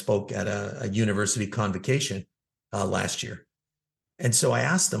example, I spoke at a university convocation last year. And so I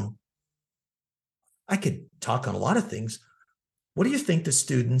asked them, I could talk on a lot of things. What do you think the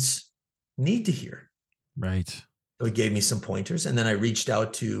students need to hear? Right. So he gave me some pointers. And then I reached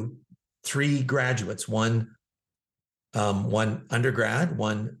out to 3 graduates, one undergrad,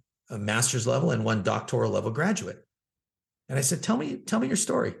 one master's level, and one doctoral level graduate. And I said, tell me your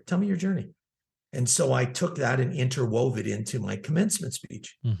story. Tell me your journey. And so I took that and interwove it into my commencement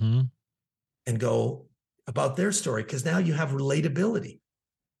speech and go about their story, because now you have relatability.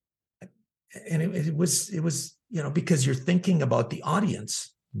 And it was, because you're thinking about the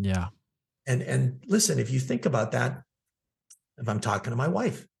audience. Yeah. And listen, if you think about that, if I'm talking to my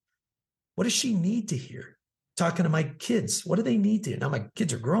wife, what does she need to hear? Talking to my kids, what do they need to hear? Now my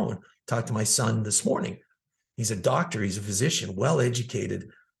kids are grown. Talked to my son this morning. He's a doctor. He's a physician, well-educated.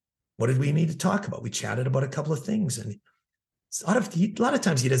 What did we need to talk about? We chatted about a couple of things. And a lot of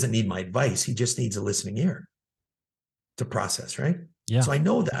times he doesn't need my advice. He just needs a listening ear to process, right? Yeah. So I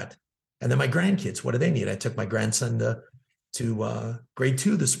know that. And then my grandkids, what do they need? I took my grandson to grade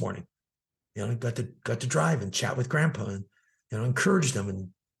 2 this morning. Got to drive and chat with grandpa and, encouraged him and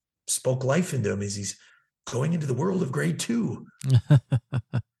spoke life into him as he's going into the world of grade 2.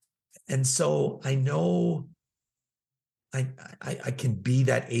 And so I know I can be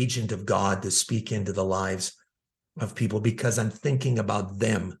that agent of God to speak into the lives of people, because I'm thinking about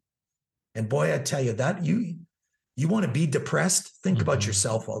them. And boy, I tell you that you want to be depressed, think about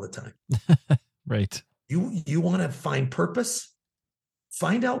yourself all the time. Right. You want to find purpose,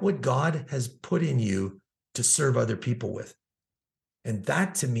 find out what God has put in you to serve other people with. And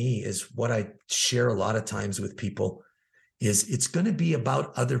that to me is what I share a lot of times with people, is it's going to be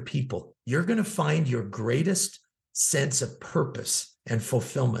about other people. You're going to find your greatest sense of purpose and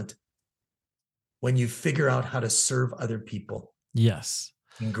fulfillment when you figure out how to serve other people. Yes.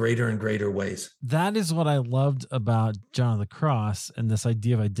 In greater and greater ways. That is what I loved about John of the Cross and this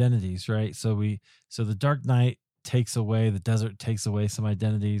idea of identities, right? So the dark night takes away, the desert takes away some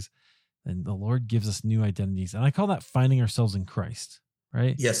identities, and the Lord gives us new identities. And I call that finding ourselves in Christ,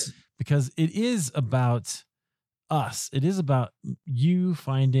 right? Yes. Because it is about us. It is about you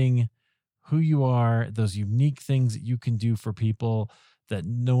finding who you are, those unique things that you can do for people that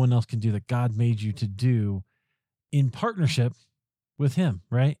no one else can do, that God made you to do in partnership with him,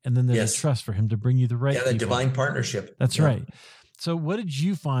 right? And then there's a trust for him to bring you the right people. Divine partnership. That's right. So what did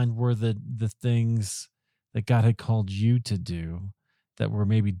you find were the things that God had called you to do that were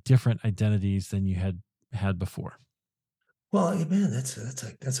maybe different identities than you had before? Well, man,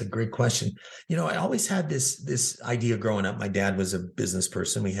 that's a great question. I always had this idea growing up. My dad was a business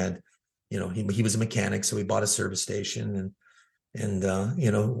person. We had, he was a mechanic, so we bought a service station, and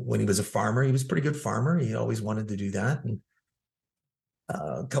when he was a farmer, he was a pretty good farmer. He always wanted to do that. And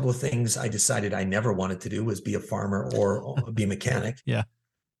a couple of things I decided I never wanted to do was be a farmer or be a mechanic. Yeah.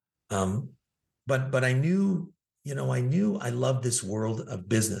 But I knew I loved this world of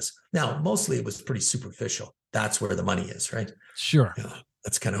business. Now, mostly it was pretty superficial. That's where the money is, right? Sure.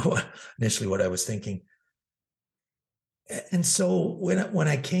 That's kind of initially what I was thinking. And so when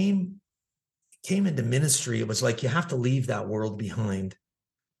I came into ministry, it was like you have to leave that world behind.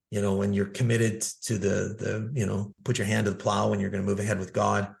 When you're committed to the put your hand to the plow and you're going to move ahead with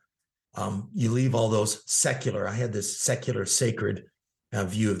God. You leave all those secular. I had this secular, sacred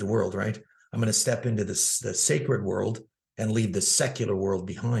view of the world, right? I'm going to step into the sacred world and leave the secular world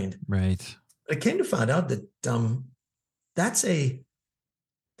behind. Right. But I came to find out that that's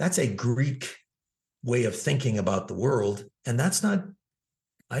a Greek way of thinking about the world, and that's not,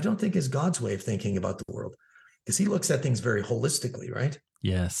 I don't think, is God's way of thinking about the world, because he looks at things very holistically, right?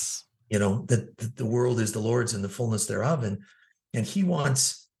 Yes. That the world is the Lord's and the fullness thereof, and he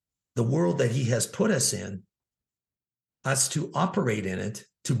wants the world that he has put us in, us to operate in it,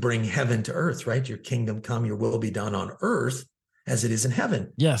 to bring heaven to earth, right? Your kingdom come, your will be done on earth as it is in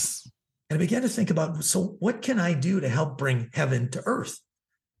heaven. Yes. And I began to think about, so what can I do to help bring heaven to earth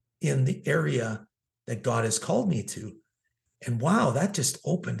in the area that God has called me to? And wow, that just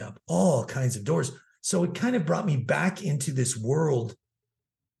opened up all kinds of doors. So it kind of brought me back into this world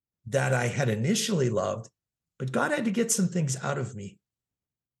that I had initially loved, but God had to get some things out of me.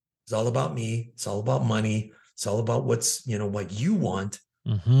 It's all about me. It's all about money. It's all about what you want.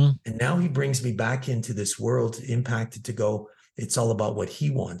 Mm-hmm. And now he brings me back into this world, impacted, to go, it's all about what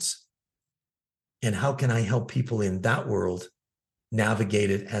he wants. And how can I help people in that world navigate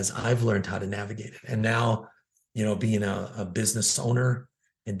it as I've learned how to navigate it? And now, being a business owner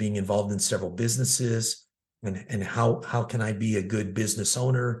and being involved in several businesses, and how can I be a good business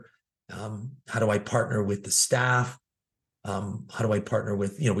owner? How do I partner with the staff? How do I partner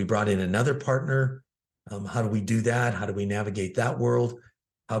with, we brought in another partner. How do we do that? How do we navigate that world?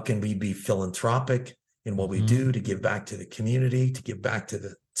 How can we be philanthropic in what we do to give back to the community, to give back to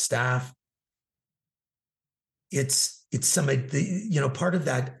the staff? It's some, part of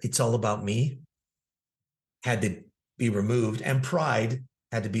that, it's all about me, had to be removed, and pride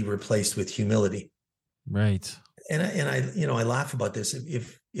had to be replaced with humility. Right. And I laugh about this.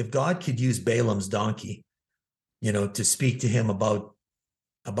 If God could use Balaam's donkey, to speak to him about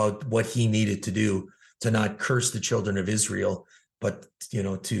what he needed to do to not curse the children of Israel, but,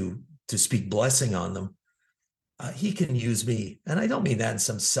 to speak blessing on them, he can use me. And I don't mean that in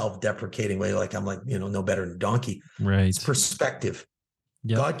some self-deprecating way, like I'm like, no better than a donkey. Right. It's perspective.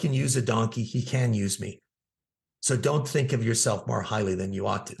 Yep. God can use a donkey. He can use me. So don't think of yourself more highly than you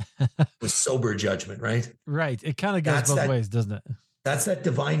ought to, with sober judgment, right? Right. It kind of goes both ways, doesn't it? That's that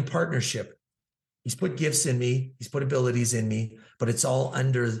divine partnership. He's put gifts in me. He's put abilities in me, but it's all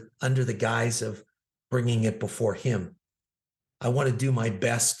under the guise of bringing it before him. I want to do my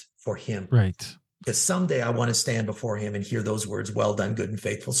best for him. Right. Because someday I want to stand before him and hear those words, well done, good and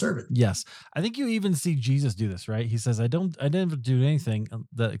faithful servant. Yes. I think you even see Jesus do this, right? He says, I never do anything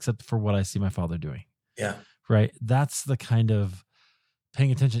except for what I see my Father doing. Yeah. Right. That's the kind of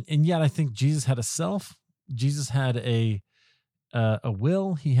paying attention. And yet I think Jesus had a self. Jesus had a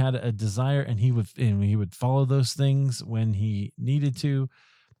will. He had a desire, and he would follow those things when he needed to.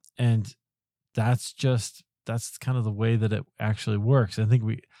 And that's kind of the way that it actually works. I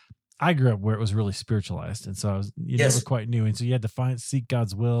think I grew up where it was really spiritualized. And so you never quite knew. And so you had to seek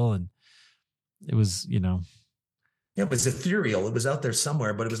God's will. And it was, it was ethereal. It was out there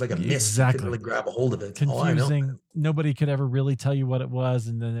somewhere, but it was like a mist. Exactly. You couldn't really grab a hold of it. Confusing. Oh, I know. Nobody could ever really tell you what it was.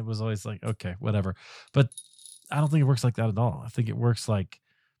 And then it was always like, okay, whatever. But I don't think it works like that at all. I think it works like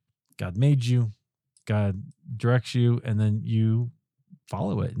God made you, God directs you, and then you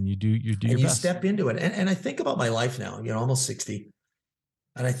follow it and you do your best. You step into it. And I think about my life now, almost 60.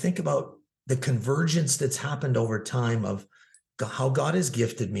 And I think about the convergence that's happened over time of how God has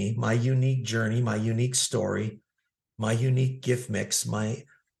gifted me, my unique journey, my unique story, my unique gift mix, and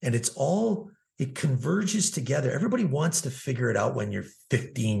it converges together. Everybody wants to figure it out when you're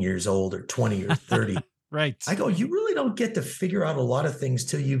 15 years old or 20 or 30. Right. I go, you really don't get to figure out a lot of things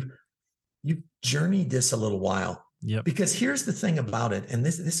till you've journeyed this a little while. Yep. Because here's the thing about it, and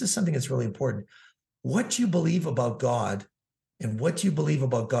this is something that's really important. What you believe about God and what you believe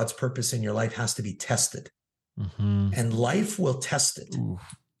about God's purpose in your life has to be tested. Mm-hmm. And life will test it. Ooh.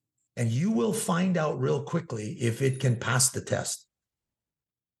 And you will find out real quickly if it can pass the test.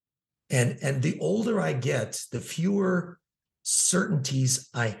 And the older I get, the fewer certainties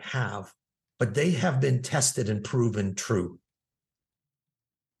I have, but they have been tested and proven true.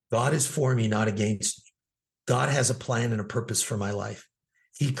 God is for me, not against me. God has a plan and a purpose for my life.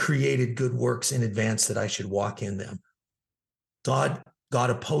 He created good works in advance that I should walk in them. God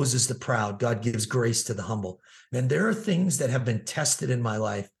opposes the proud. God gives grace to the humble. And there are things that have been tested in my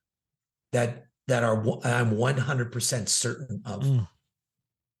life that I'm 100% certain of.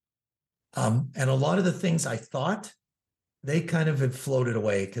 And a lot of the things I thought, they kind of have floated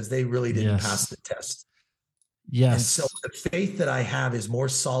away because they really didn't pass the test. And so Yes. the faith that I have is more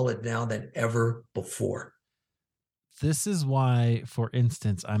solid now than ever before. This is why, for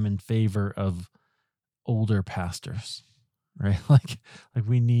instance, I'm in favor of older pastors, right? Like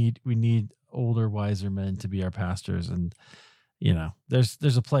we need older, wiser men to be our pastors. And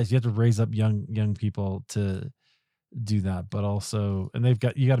there's a place you have to raise up young people to do that, but also, and you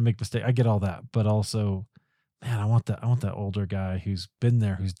got to make mistakes. I get all that, but also, man, I want that older guy who's been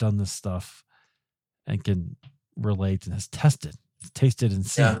there, who's done this stuff and can relate and has tasted and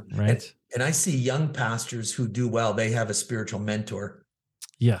seen, right? And I see young pastors who do well. They have a spiritual mentor.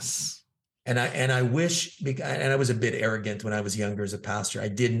 Yes. And I wish, and I was a bit arrogant when I was younger as a pastor. I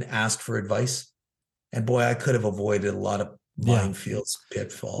didn't ask for advice, and boy, I could have avoided a lot of minefields,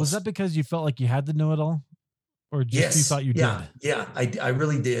 pitfalls. Was that because you felt like you had to know it all, or just you thought you did? Yeah, I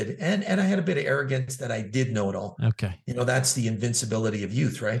really did, and I had a bit of arrogance that I did know it all. Okay, that's the invincibility of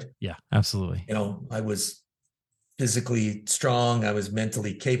youth, right? Yeah, absolutely. I was physically strong. I was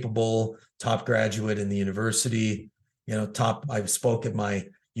mentally capable. Top graduate in the university. I spoke at my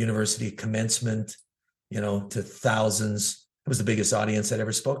university commencement, to thousands. It was the biggest audience I'd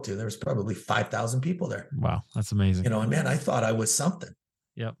ever spoke to. There was probably 5,000 people there. Wow. That's amazing. And man, I thought I was something.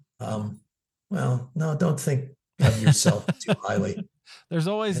 Yep. Well, no, don't think of yourself too highly. There's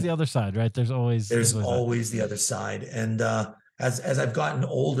always the other side, right? There's always the other side. And as I've gotten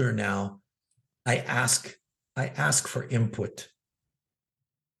older now, I ask for input.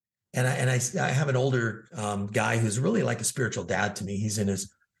 And I have an older guy who's really like a spiritual dad to me. He's in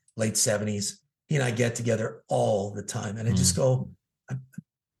his late 70s. He and I get together all the time. And I just go,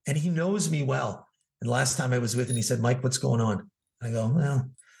 and he knows me well. And last time I was with him, he said, Mike, what's going on? I go, well,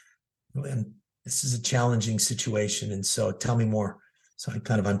 man, this is a challenging situation. And so tell me more. So I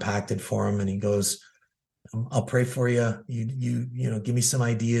kind of unpacked it for him, and he goes, I'll pray for you. You give me some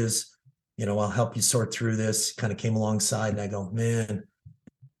ideas. I'll help you sort through this. Kind of came alongside, and I go, man,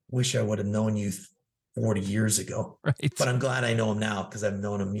 wish I would have known you 40 years ago. Right. But I'm glad I know him now, because I've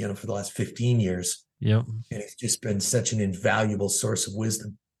known him, for the last 15 years. Yep. And he's just been such an invaluable source of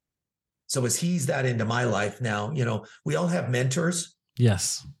wisdom. So as he's that into my life now, we all have mentors.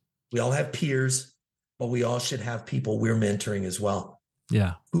 Yes. We all have peers, but we all should have people we're mentoring as well.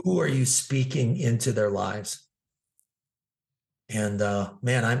 Yeah. Who are you speaking into their lives? And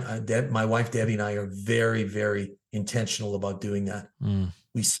man, my wife, Debbie, and I are very, very intentional about doing that.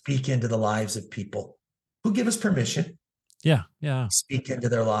 We speak into the lives of people who give us permission. Yeah. Yeah. Speak into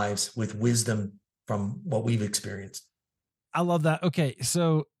their lives with wisdom from what we've experienced. I love that. Okay.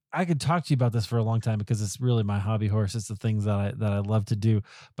 So I could talk to you about this for a long time, because it's really my hobby horse. It's the things that I love to do,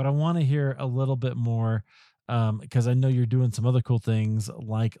 but I want to hear a little bit more, because I know you're doing some other cool things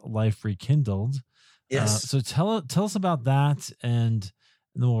like Life Rekindled. Yes. So tell us about that, and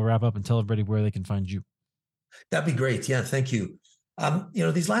then we'll wrap up and tell everybody where they can find you. That'd be great. Yeah. Thank you.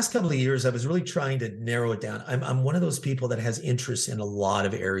 These last couple of years, I was really trying to narrow it down. I'm one of those people that has interests in a lot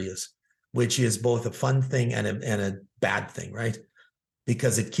of areas, which is both a fun thing and a bad thing, right?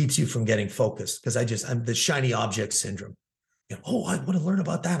 Because it keeps you from getting focused. Because I'm the shiny object syndrome. I want to learn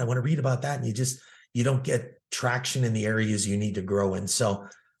about that. I want to read about that. And you don't get traction in the areas you need to grow in. So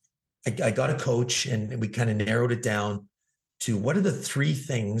I got a coach, and we kind of narrowed it down to what are the three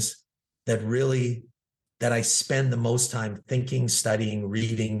things that I spend the most time thinking, studying,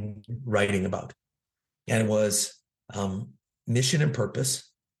 reading, writing about. And it was mission and purpose.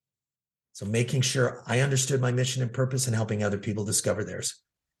 So making sure I understood my mission and purpose, and helping other people discover theirs.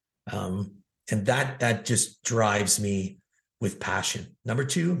 And that just drives me with passion. Number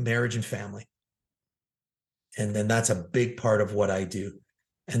 2, marriage and family. And then that's a big part of what I do.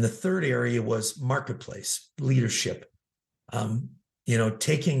 And the third area was marketplace, leadership,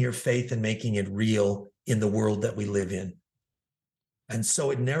 taking your faith and making it real in the world that we live in. And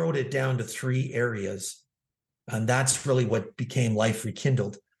so it narrowed it down to 3 areas. And that's really what became Life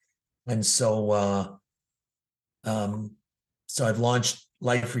Rekindled. And so I've launched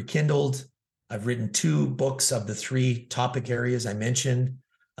Life Rekindled. I've written 2 books of the 3 topic areas I mentioned,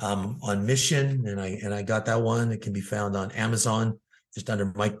 on mission. And I got that one. It can be found on Amazon, just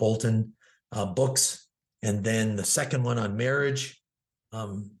under Mike Bolton books. And then the second one on marriage,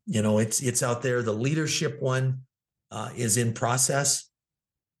 it's out there. The leadership one is in process.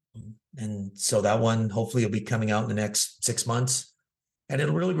 And so that one hopefully will be coming out in the next 6 months. And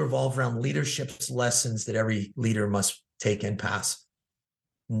it'll really revolve around leadership's lessons that every leader must take and pass.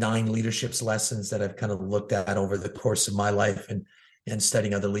 9 leadership's lessons that I've kind of looked at over the course of my life, and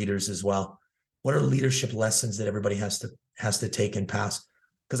studying other leaders as well. What are leadership lessons that everybody has to take and pass?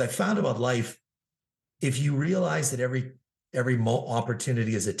 because I found about life, if you realize that every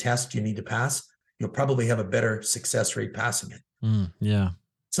opportunity is a test you need to pass, you'll probably have a better success rate passing it. Yeah.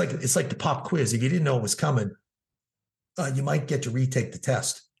 It's like the pop quiz. If you didn't know it was coming, you might get to retake the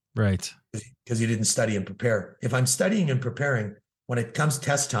test. Right. Because you didn't study and prepare. If I'm studying and preparing, when it comes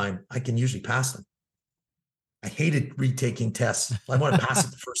test time, I can usually pass them. I hated retaking tests. I want to pass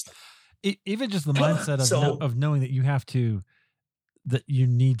it the first time. Even just the mindset of knowing that you have to, that you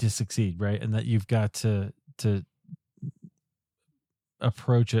need to succeed, right? And that you've got to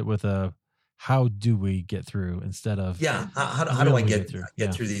approach it with how do we get through instead of how do I get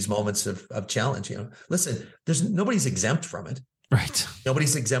through these moments of challenge? Listen, nobody's exempt from it. Right.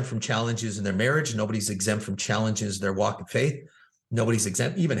 Nobody's exempt from challenges in their marriage. Nobody's exempt from challenges in their walk of faith. Nobody's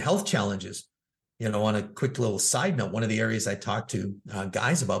exempt, even health challenges. On a quick little side note, one of the areas I talk to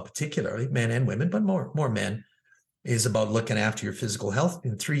guys about, particularly men and women, but more men, is about looking after your physical health.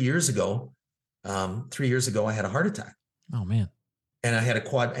 And 3 years ago, I had a heart attack. Oh man. And I had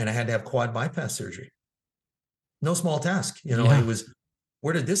to have quad bypass surgery. No small task. It was,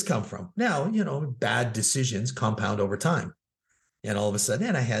 where did this come from? Now, bad decisions compound over time. And all of a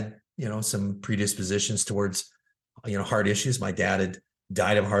sudden, I had, some predispositions towards, heart issues. My dad had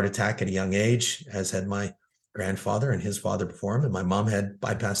died of a heart attack at a young age, as had my grandfather and his father before him. And my mom had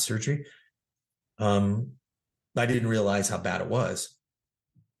bypass surgery. I didn't realize how bad it was.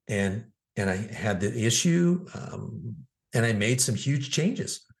 And I had the issue, and I made some huge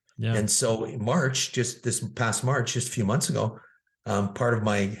changes. Yeah. And so this past March, just a few months ago, part of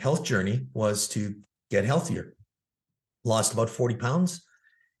my health journey was to get healthier. Lost about 40 pounds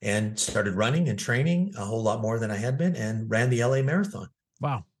and started running and training a whole lot more than I had been, and ran the LA Marathon.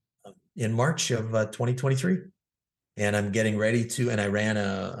 Wow. In March of 2023. And I'm getting ready and I ran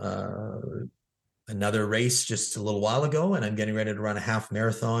another race just a little while ago, and I'm getting ready to run a half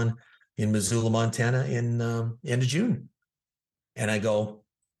marathon in Missoula, Montana in end of June. And I go,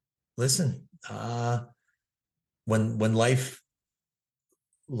 listen, when life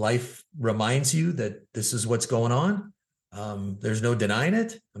reminds you that this is what's going on, there's no denying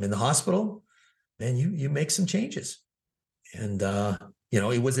it. I'm in the hospital, and you make some changes. And,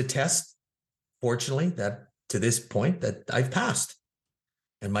 it was a test, fortunately, that to this point that I've passed,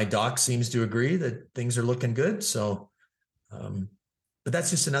 and my doc seems to agree that things are looking good. So, but that's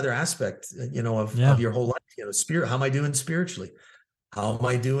just another aspect, of your whole life, spirit. How am I doing spiritually? How am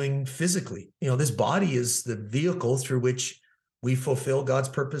I doing physically? This body is the vehicle through which we fulfill God's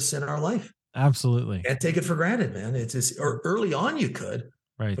purpose in our life. Absolutely. Can't take it for granted, man. It's just, or early on you could,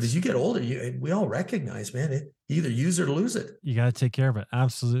 right? But as you get older, we all recognize, man, either use it or lose it. You got to take care of it.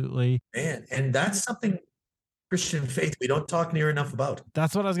 Absolutely. Man. And that's something Christian faith we don't talk near enough about.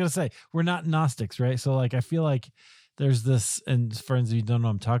 That's what I was going to say. We're not Gnostics, right? So I feel like there's this, and friends, if you don't know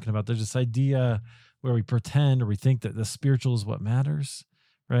what I'm talking about, there's this idea where we pretend or we think that the spiritual is what matters,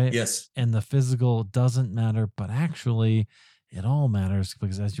 right? Yes. And the physical doesn't matter, but actually it all matters,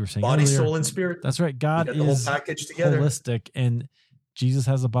 because as you were saying body, earlier, soul, and spirit. That's right. God is the whole package together, holistic, and Jesus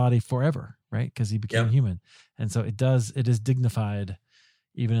has a body forever, right? Because he became human. And so it is dignified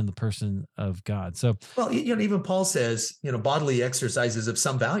even in the person of God. So, well, even Paul says, bodily exercises of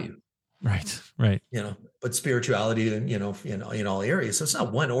some value. Right. But spirituality, in all areas. So it's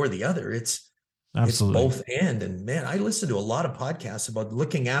not one or the other. It's absolutely both and man, I listen to a lot of podcasts about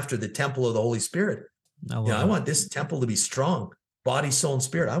looking after the temple of the Holy Spirit. I want this temple to be strong, body, soul, and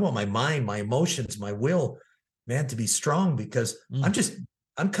spirit. I want my mind, my emotions, my will, man, to be strong, because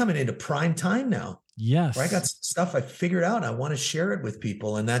I'm coming into prime time now. Yes. Where I got stuff I figured out. I want to share it with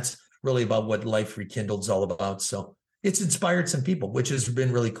people. And that's really about what Life Rekindled is all about. So it's inspired some people, which has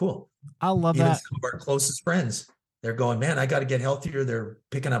been really cool. I love that. Some of our closest friends, they're going, man, I got to get healthier. They're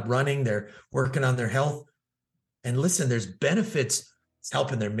picking up running. They're working on their health. And listen, there's benefits. It's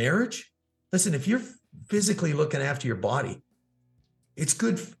helping their marriage. Listen, if you're physically looking after your body, it's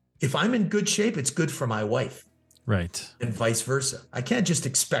good. If I'm in good shape, it's good for my wife. Right. And vice versa. I can't just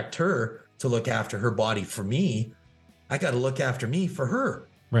expect her to look after her body for me. I got to look after me for her.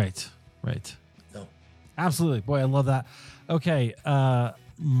 Right. So. Absolutely. Boy, I love that. Okay.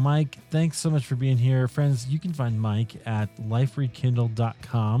 Mike, thanks so much for being here. Friends, you can find Mike at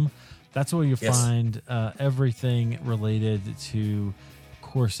liferekindled.com. That's where you'll find everything related to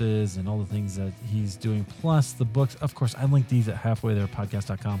courses and all the things that he's doing, plus the books. Of course, I link these at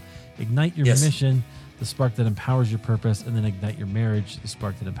halfwaytherepodcast.com. Ignite Your Mission, the spark that empowers your purpose, and then Ignite Your Marriage, the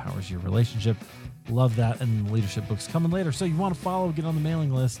spark that empowers your relationship. Love that. And the leadership books coming later. So you want to follow, get on the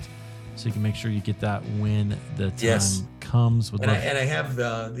mailing list so you can make sure you get that when the time comes. And I have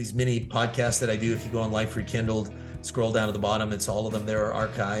these mini podcasts that I do. If you go on Life Rekindled, scroll down to the bottom. It's all of them there are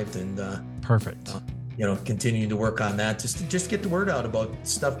archived, and Perfect. Continuing to work on that, just get the word out about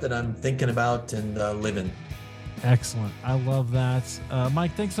stuff that I'm thinking about and living. Excellent. I love that.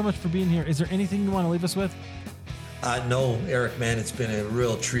 Mike, thanks so much for being here. Is there anything you want to leave us with? No, Eric, man, it's been a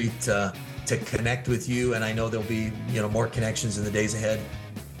real treat to connect with you, and I know there'll be more connections in the days ahead.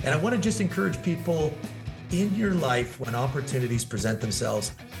 And I want to just encourage people in your life, when opportunities present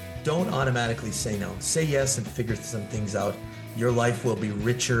themselves, don't automatically say no. Say yes and figure some things out. Your life will be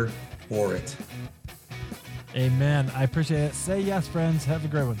richer for it. Amen. I appreciate it. Say yes, friends. Have a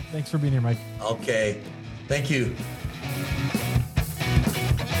great one. Thanks for being here, Mike. Okay. Thank you.